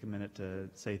take a minute to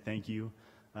say thank you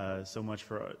so much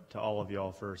to all of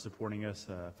y'all for supporting us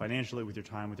financially, with your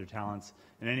time, with your talents,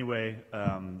 in any way,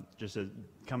 just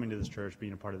coming to this church,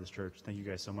 being a part of this church. Thank you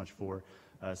guys so much for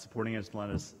supporting us and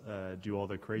letting us do all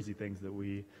the crazy things that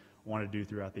we wanted to do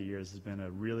throughout the year. This has been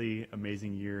a really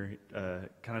amazing year,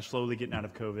 kind of slowly getting out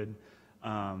of COVID,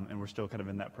 and we're still kind of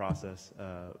in that process.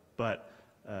 But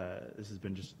this has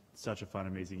been just such a fun,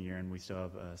 amazing year, and we still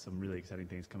have some really exciting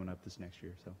things coming up this next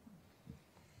year. So.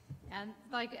 And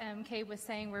like Cabe was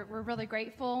saying, we're really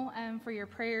grateful for your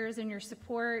prayers and your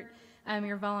support,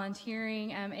 your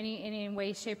volunteering, any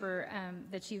way, shape, or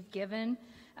that you've given.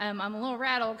 I'm a little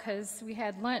rattled because we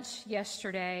had lunch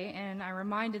yesterday, and I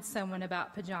reminded someone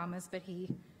about pajamas, but he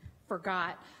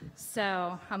forgot.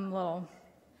 So I'm a little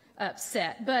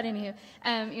upset. But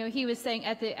anywho, he was saying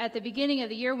at the beginning of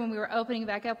the year when we were opening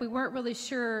back up, we weren't really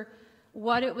sure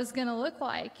what it was going to look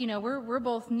like. We're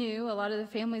both new. A lot of the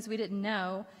families we didn't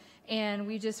know. And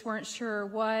we just weren't sure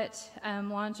what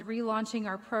relaunching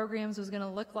our programs was going to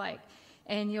look like.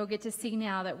 And you'll get to see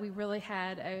now that we really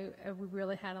had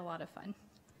a lot of fun.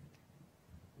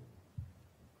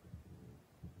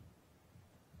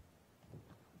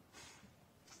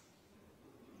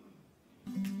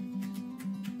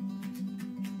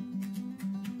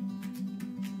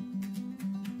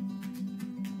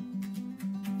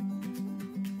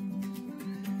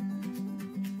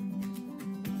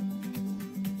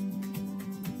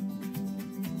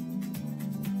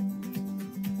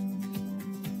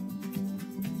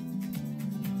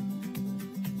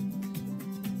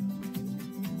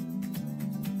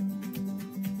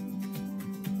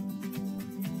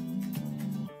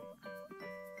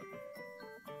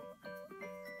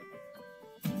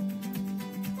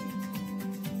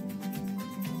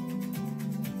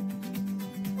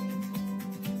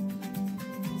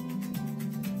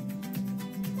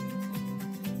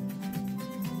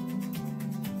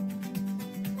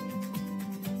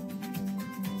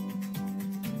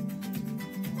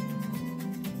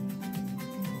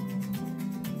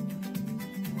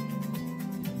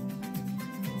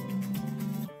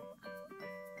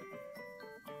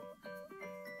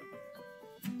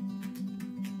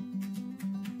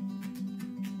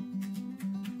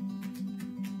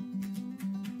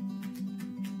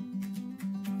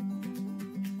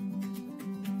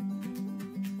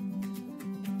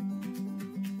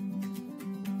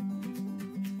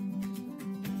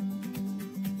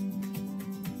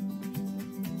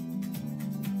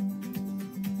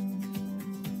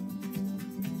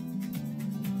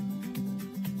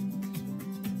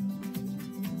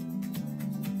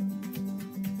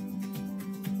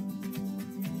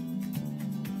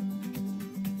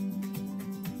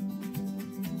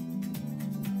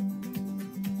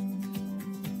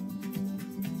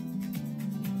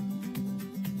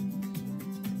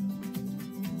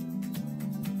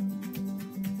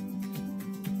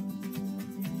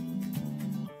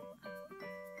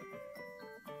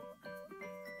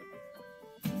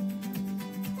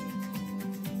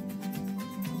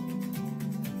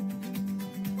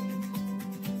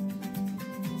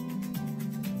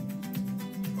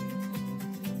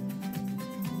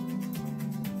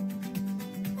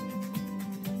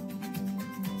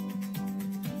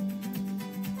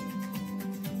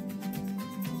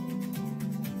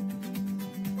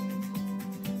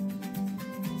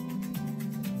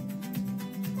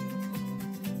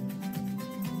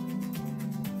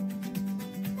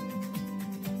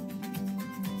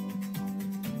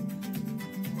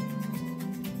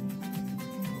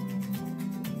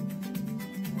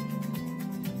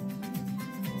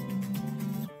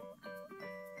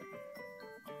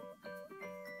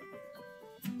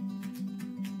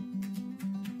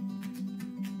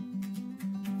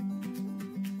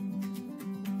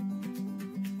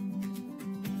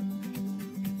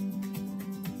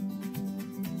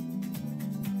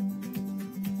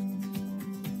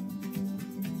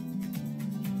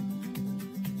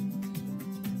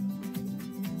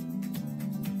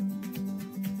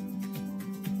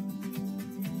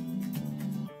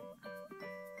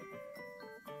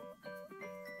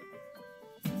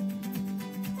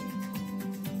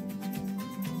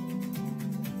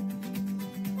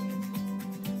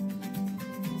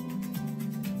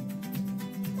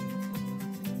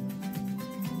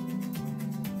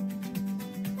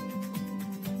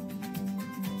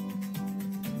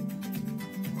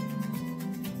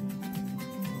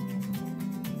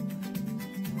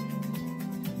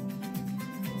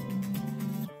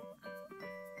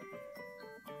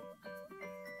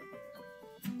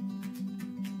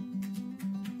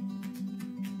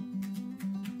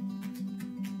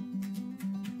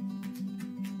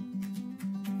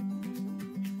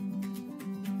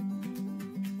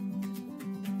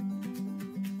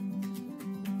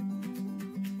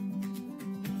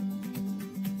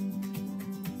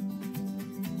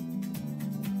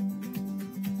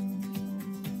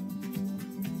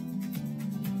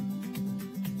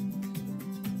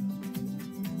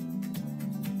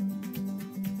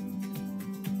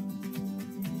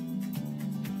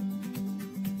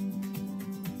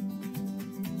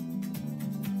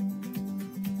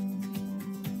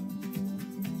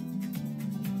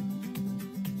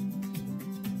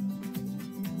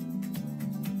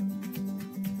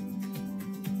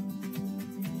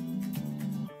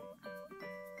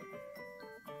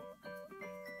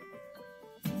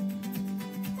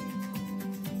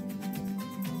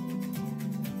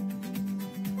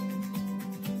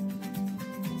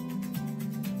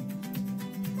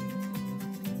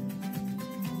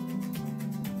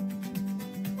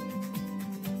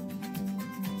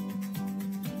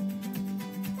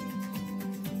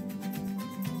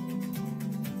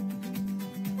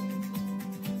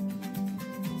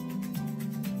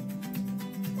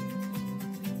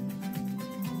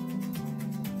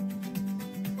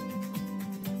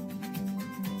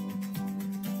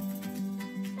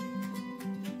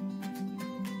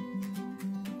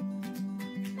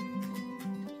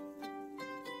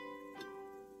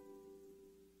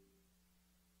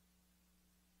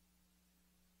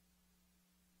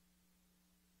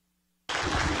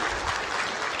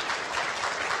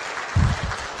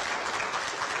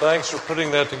 Thanks for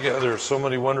putting that together. So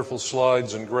many wonderful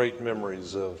slides and great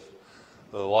memories of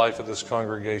the life of this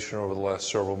congregation over the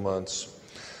last several months.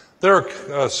 There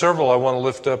are several I want to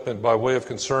lift up by way of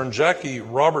concern. Jackie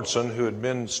Robertson, who had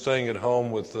been staying at home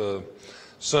with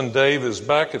son Dave, is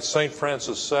back at St.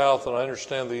 Francis South, and I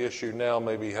understand the issue now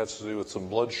maybe has to do with some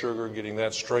blood sugar, getting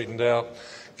that straightened out.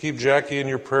 Keep Jackie in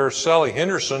your prayers. Sally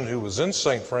Henderson, who was in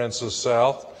St. Francis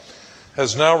South,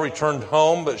 has now returned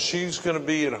home, but she's going to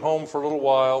be at home for a little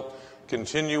while,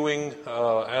 continuing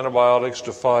antibiotics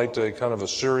to fight a kind of a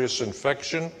serious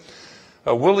infection.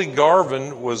 Willie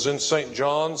Garvin was in St.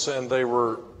 John's, and they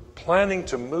were planning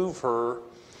to move her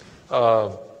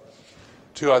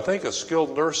to, I think, a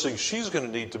skilled nursing. She's going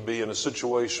to need to be in a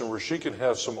situation where she can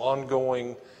have some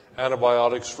ongoing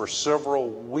antibiotics for several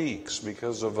weeks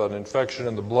because of an infection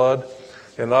in the blood,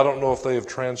 and I don't know if they have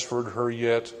transferred her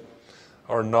yet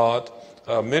or not.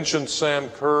 Mentioned Sam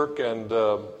Kirk, and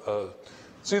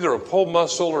it's either a pull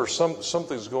muscle or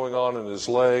something's going on in his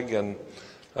leg, and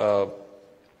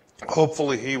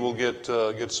hopefully he will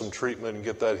get some treatment and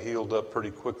get that healed up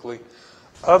pretty quickly.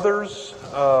 Others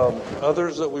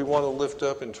that we want to lift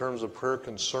up in terms of prayer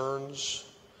concerns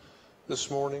this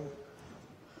morning.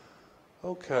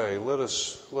 Okay, let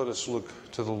us look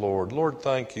to the Lord. Lord,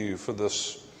 thank you for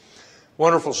this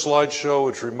wonderful slideshow,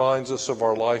 which reminds us of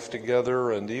our life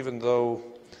together. And even though,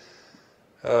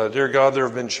 dear God, there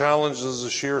have been challenges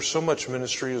this year, so much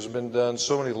ministry has been done,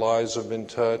 so many lives have been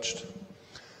touched,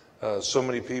 so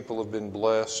many people have been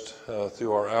blessed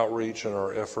through our outreach and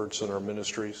our efforts and our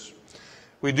ministries.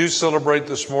 We do celebrate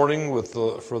this morning with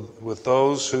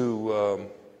those who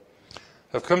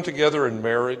have come together in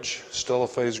marriage, Stella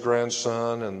Faye's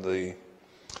grandson and the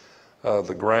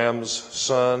Graham's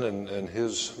son and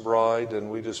his bride, and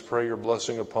we just pray your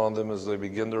blessing upon them as they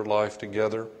begin their life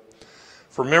together.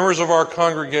 For members of our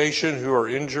congregation who are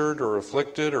injured or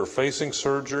afflicted or facing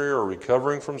surgery or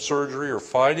recovering from surgery or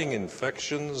fighting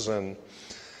infections, and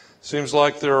seems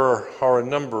like there are a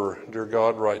number, dear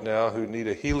God, right now who need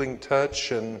a healing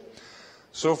touch. And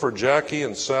so for Jackie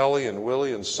and Sally and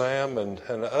Willie and Sam and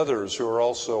others who are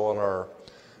also on our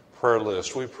prayer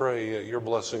list, we pray your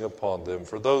blessing upon them.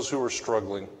 For those who are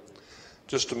struggling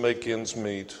just to make ends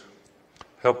meet,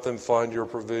 help them find your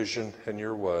provision and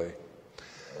your way.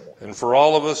 And for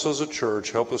all of us as a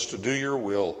church, help us to do your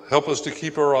will. Help us to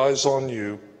keep our eyes on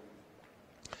you.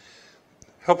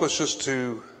 Help us just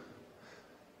to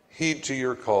heed to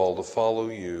your call to follow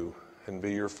you and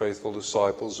be your faithful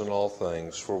disciples in all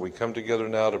things. For we come together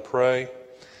now to pray,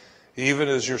 even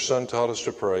as your Son taught us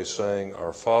to pray, saying,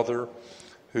 Our Father,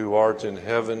 who art in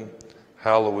heaven,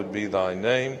 hallowed be thy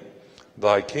name.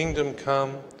 Thy kingdom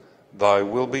come, thy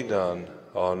will be done,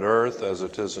 on earth as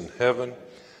it is in heaven.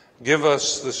 Give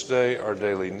us this day our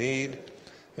daily need,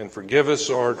 and forgive us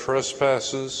our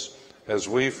trespasses, as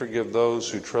we forgive those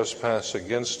who trespass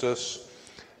against us.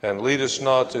 And lead us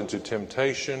not into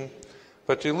temptation,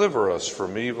 but deliver us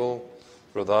from evil.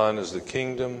 For thine is the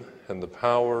kingdom, and the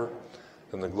power,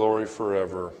 and the glory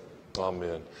forever.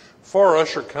 Amen. Before our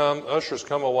ushers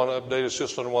come, I want to update us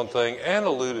just on one thing. Ann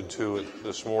alluded to it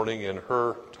this morning in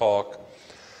her talk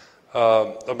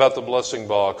about the blessing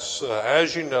box.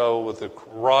 As you know, with the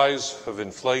rise of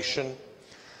inflation,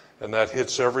 and that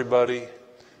hits everybody in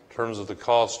terms of the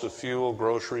cost of fuel,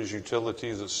 groceries,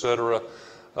 utilities, etc.,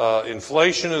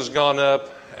 inflation has gone up,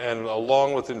 and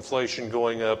along with inflation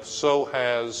going up, so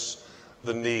has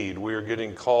the need. We are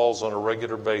getting calls on a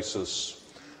regular basis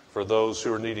for those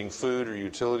who are needing food or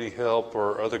utility help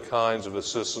or other kinds of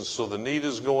assistance. So the need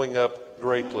is going up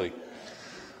greatly.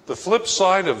 The flip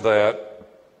side of that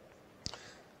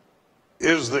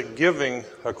is that giving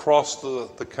across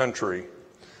the country,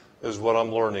 is what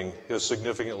I'm learning, is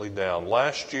significantly down.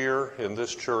 Last year in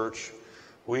this church,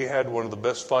 we had one of the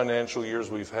best financial years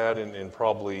we've had in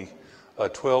probably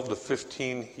 12 to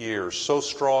 15 years. So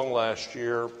strong last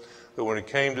year that when it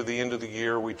came to the end of the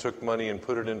year, we took money and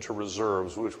put it into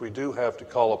reserves, which we do have to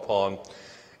call upon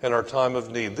in our time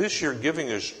of need. This year, giving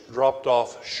has dropped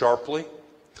off sharply.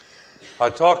 I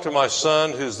talked to my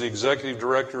son, who's the executive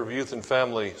director of Youth and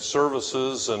Family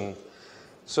Services, and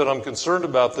said, I'm concerned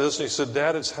about this. And he said,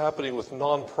 Dad, it's happening with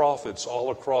nonprofits all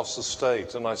across the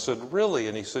state. And I said, really?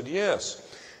 And he said, yes.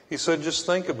 He said, just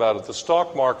think about it. The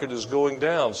stock market is going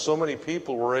down. So many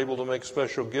people were able to make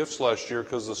special gifts last year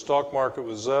because the stock market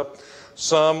was up.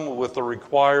 Some with the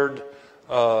required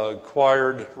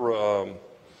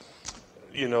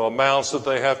amounts that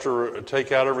they have to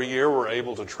take out every year were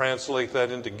able to translate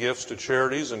that into gifts to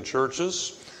charities and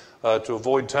churches to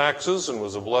avoid taxes, and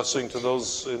was a blessing to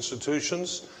those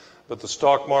institutions. But the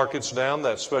stock market's down.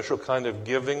 That special kind of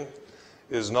giving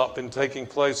has not been taking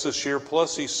place this year.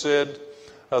 Plus, he said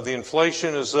the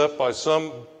inflation is up by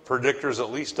some predictors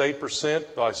at least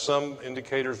 8%, by some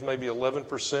indicators maybe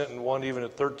 11%, and one even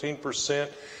at 13%.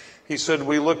 He said,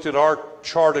 we looked at our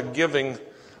chart of giving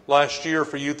last year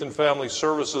for youth and family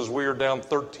services. We are down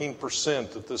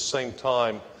 13% at this same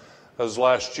time as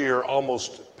last year,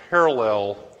 almost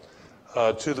parallel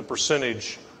to the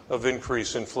percentage of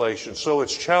increased inflation. So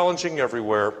it's challenging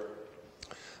everywhere.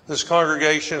 This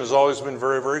congregation has always been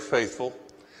very, very faithful,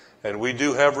 and we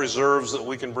do have reserves that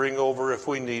we can bring over if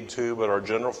we need to, but our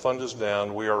general fund is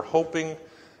down. We are hoping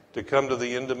to come to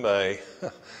the end of May,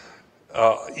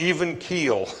 even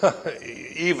keel,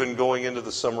 even going into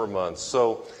the summer months.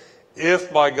 So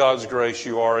if by God's grace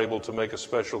you are able to make a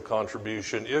special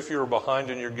contribution, if you're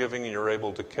behind in your giving and you're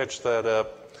able to catch that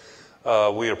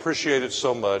up, we appreciate it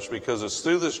so much, because it's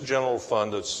through this general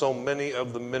fund that so many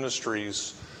of the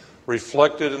ministries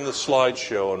reflected in the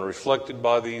slideshow and reflected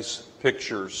by these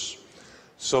pictures,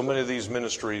 so many of these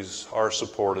ministries are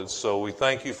supported. So we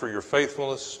thank you for your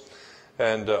faithfulness,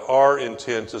 and our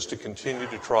intent is to continue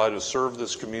to try to serve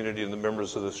this community and the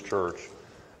members of this church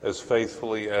as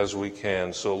faithfully as we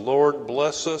can. So Lord,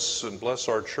 bless us and bless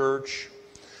our church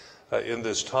in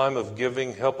this time of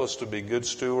giving. Help us to be good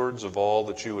stewards of all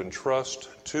that you entrust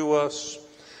to us.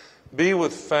 Be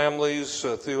with families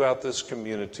throughout this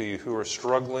community who are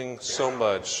struggling so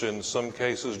much, in some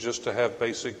cases just to have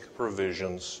basic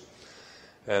provisions.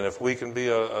 And if we can be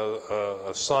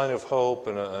a sign of hope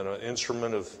and an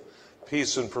instrument of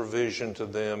peace and provision to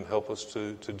them, help us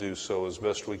to do so as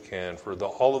best we can. For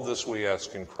all of this we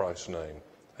ask in Christ's name.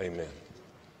 Amen.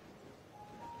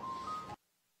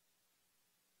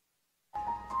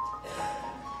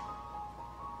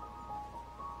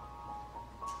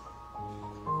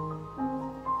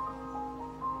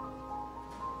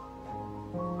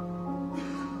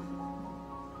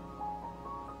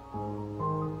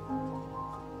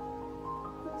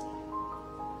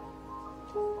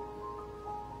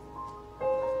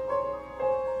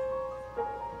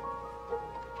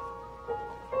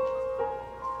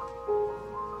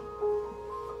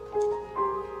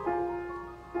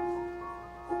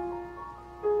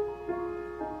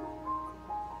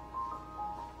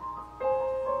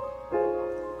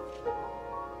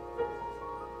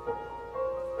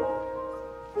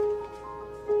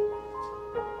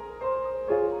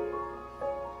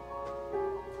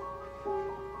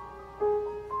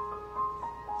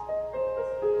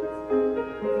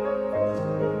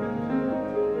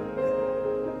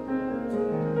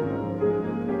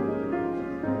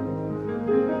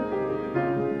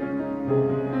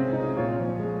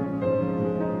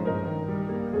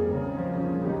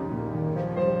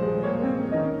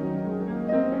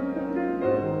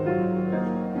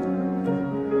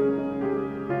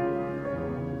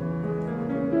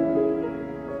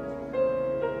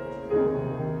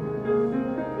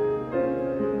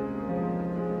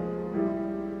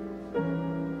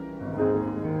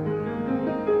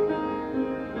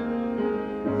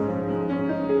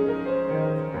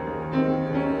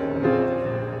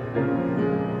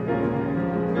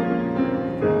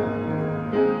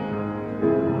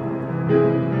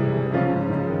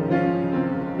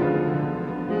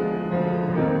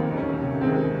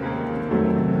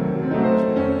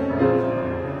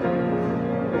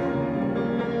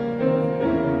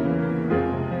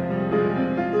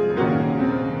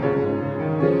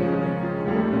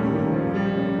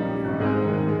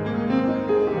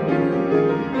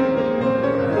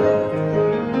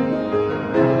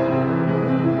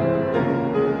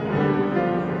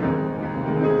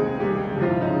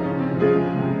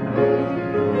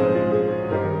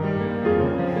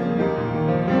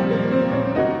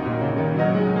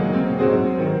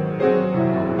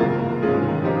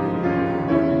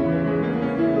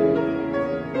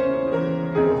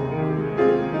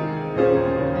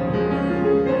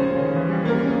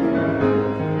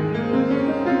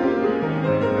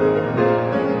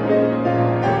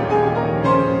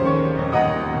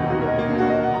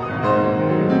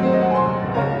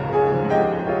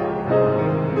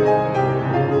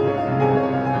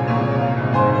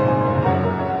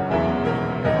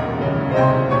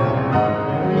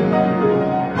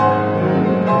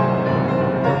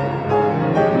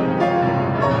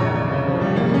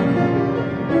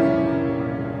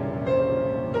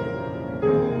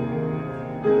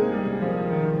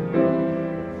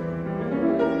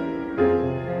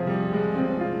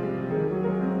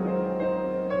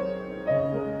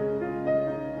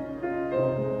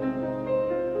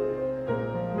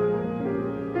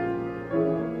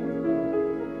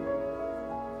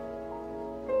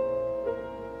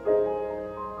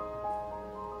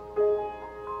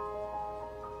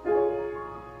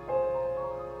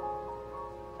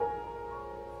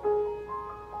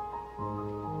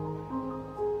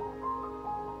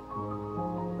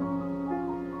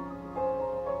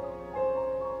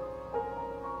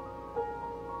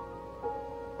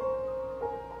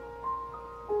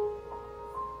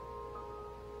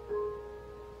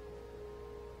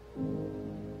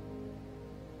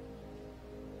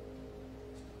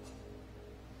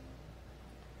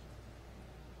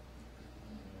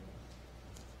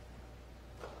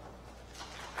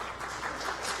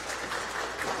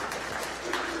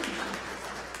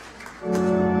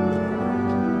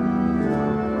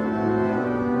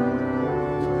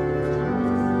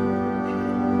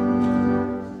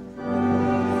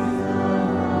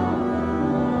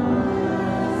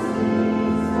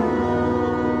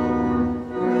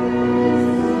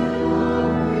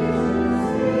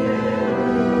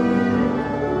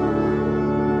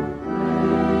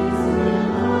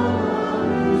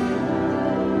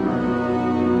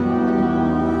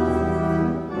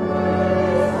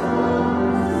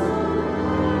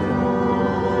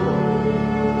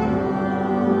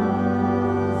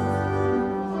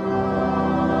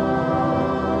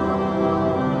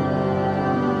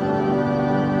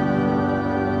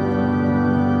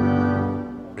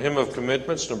 of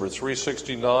Commitments, number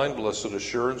 369, Blessed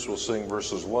Assurance. We'll sing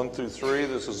verses 1 through 3.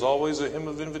 This is always a hymn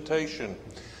of invitation.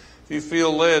 If you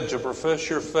feel led to profess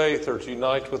your faith or to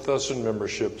unite with us in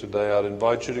membership today, I'd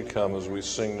invite you to come as we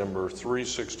sing number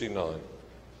 369.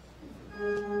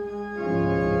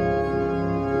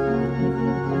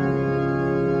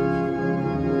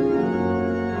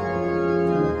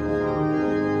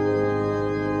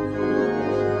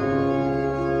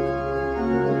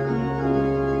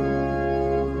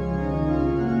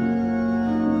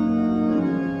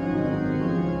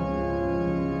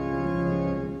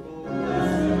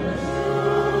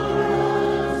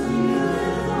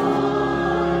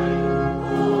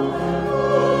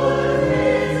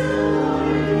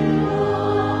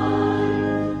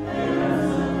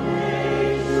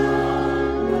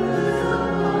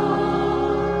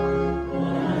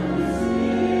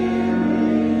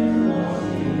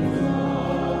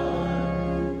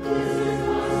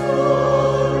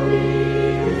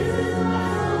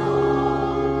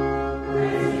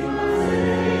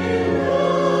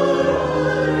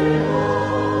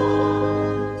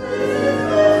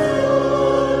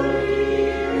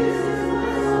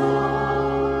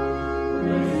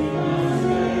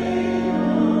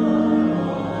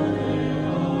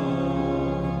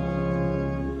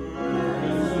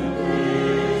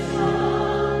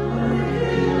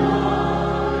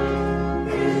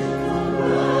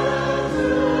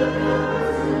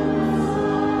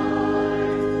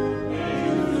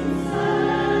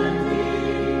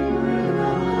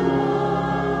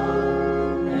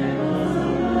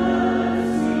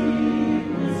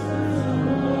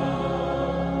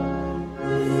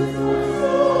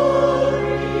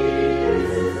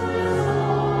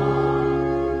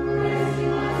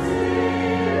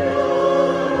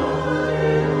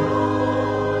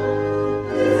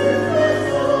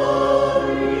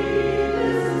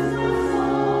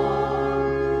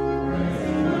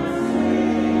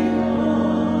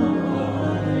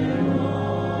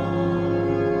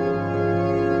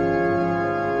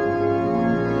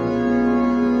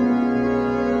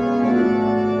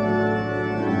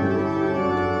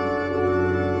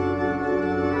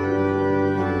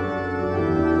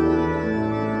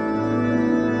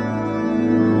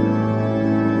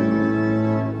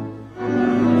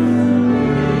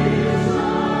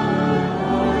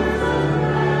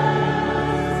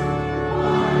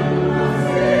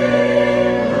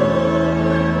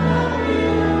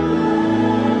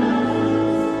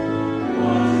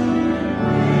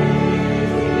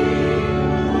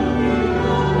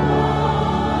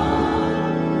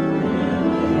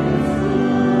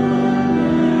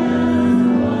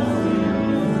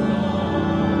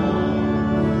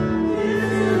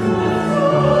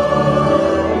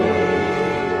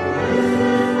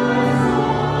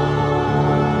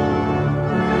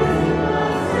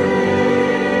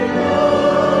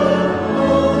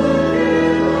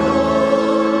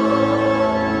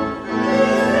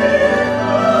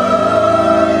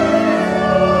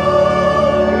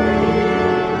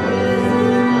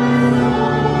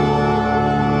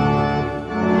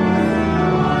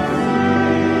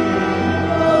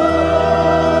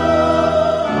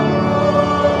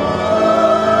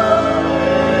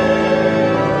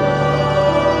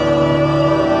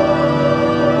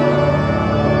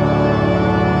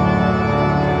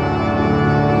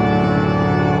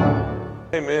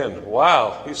 Amen.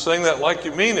 Wow, you sang that like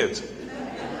you mean it.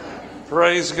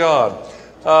 Praise God.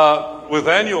 With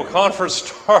annual conference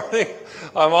starting,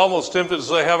 I'm almost tempted to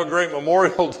say have a great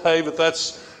Memorial Day, but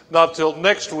that's not till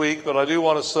next week. But I do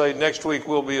want to say next week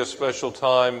will be a special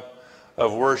time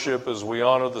of worship as we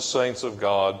honor the saints of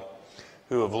God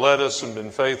who have led us and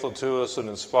been faithful to us and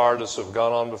inspired us, have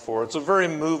gone on before. It's a very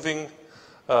moving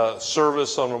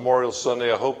service on Memorial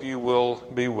Sunday. I hope you will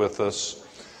be with us.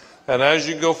 And as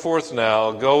you go forth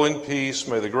now, go in peace.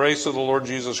 May the grace of the Lord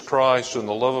Jesus Christ and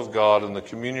the love of God and the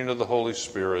communion of the Holy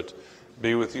Spirit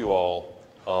be with you all.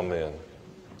 Amen.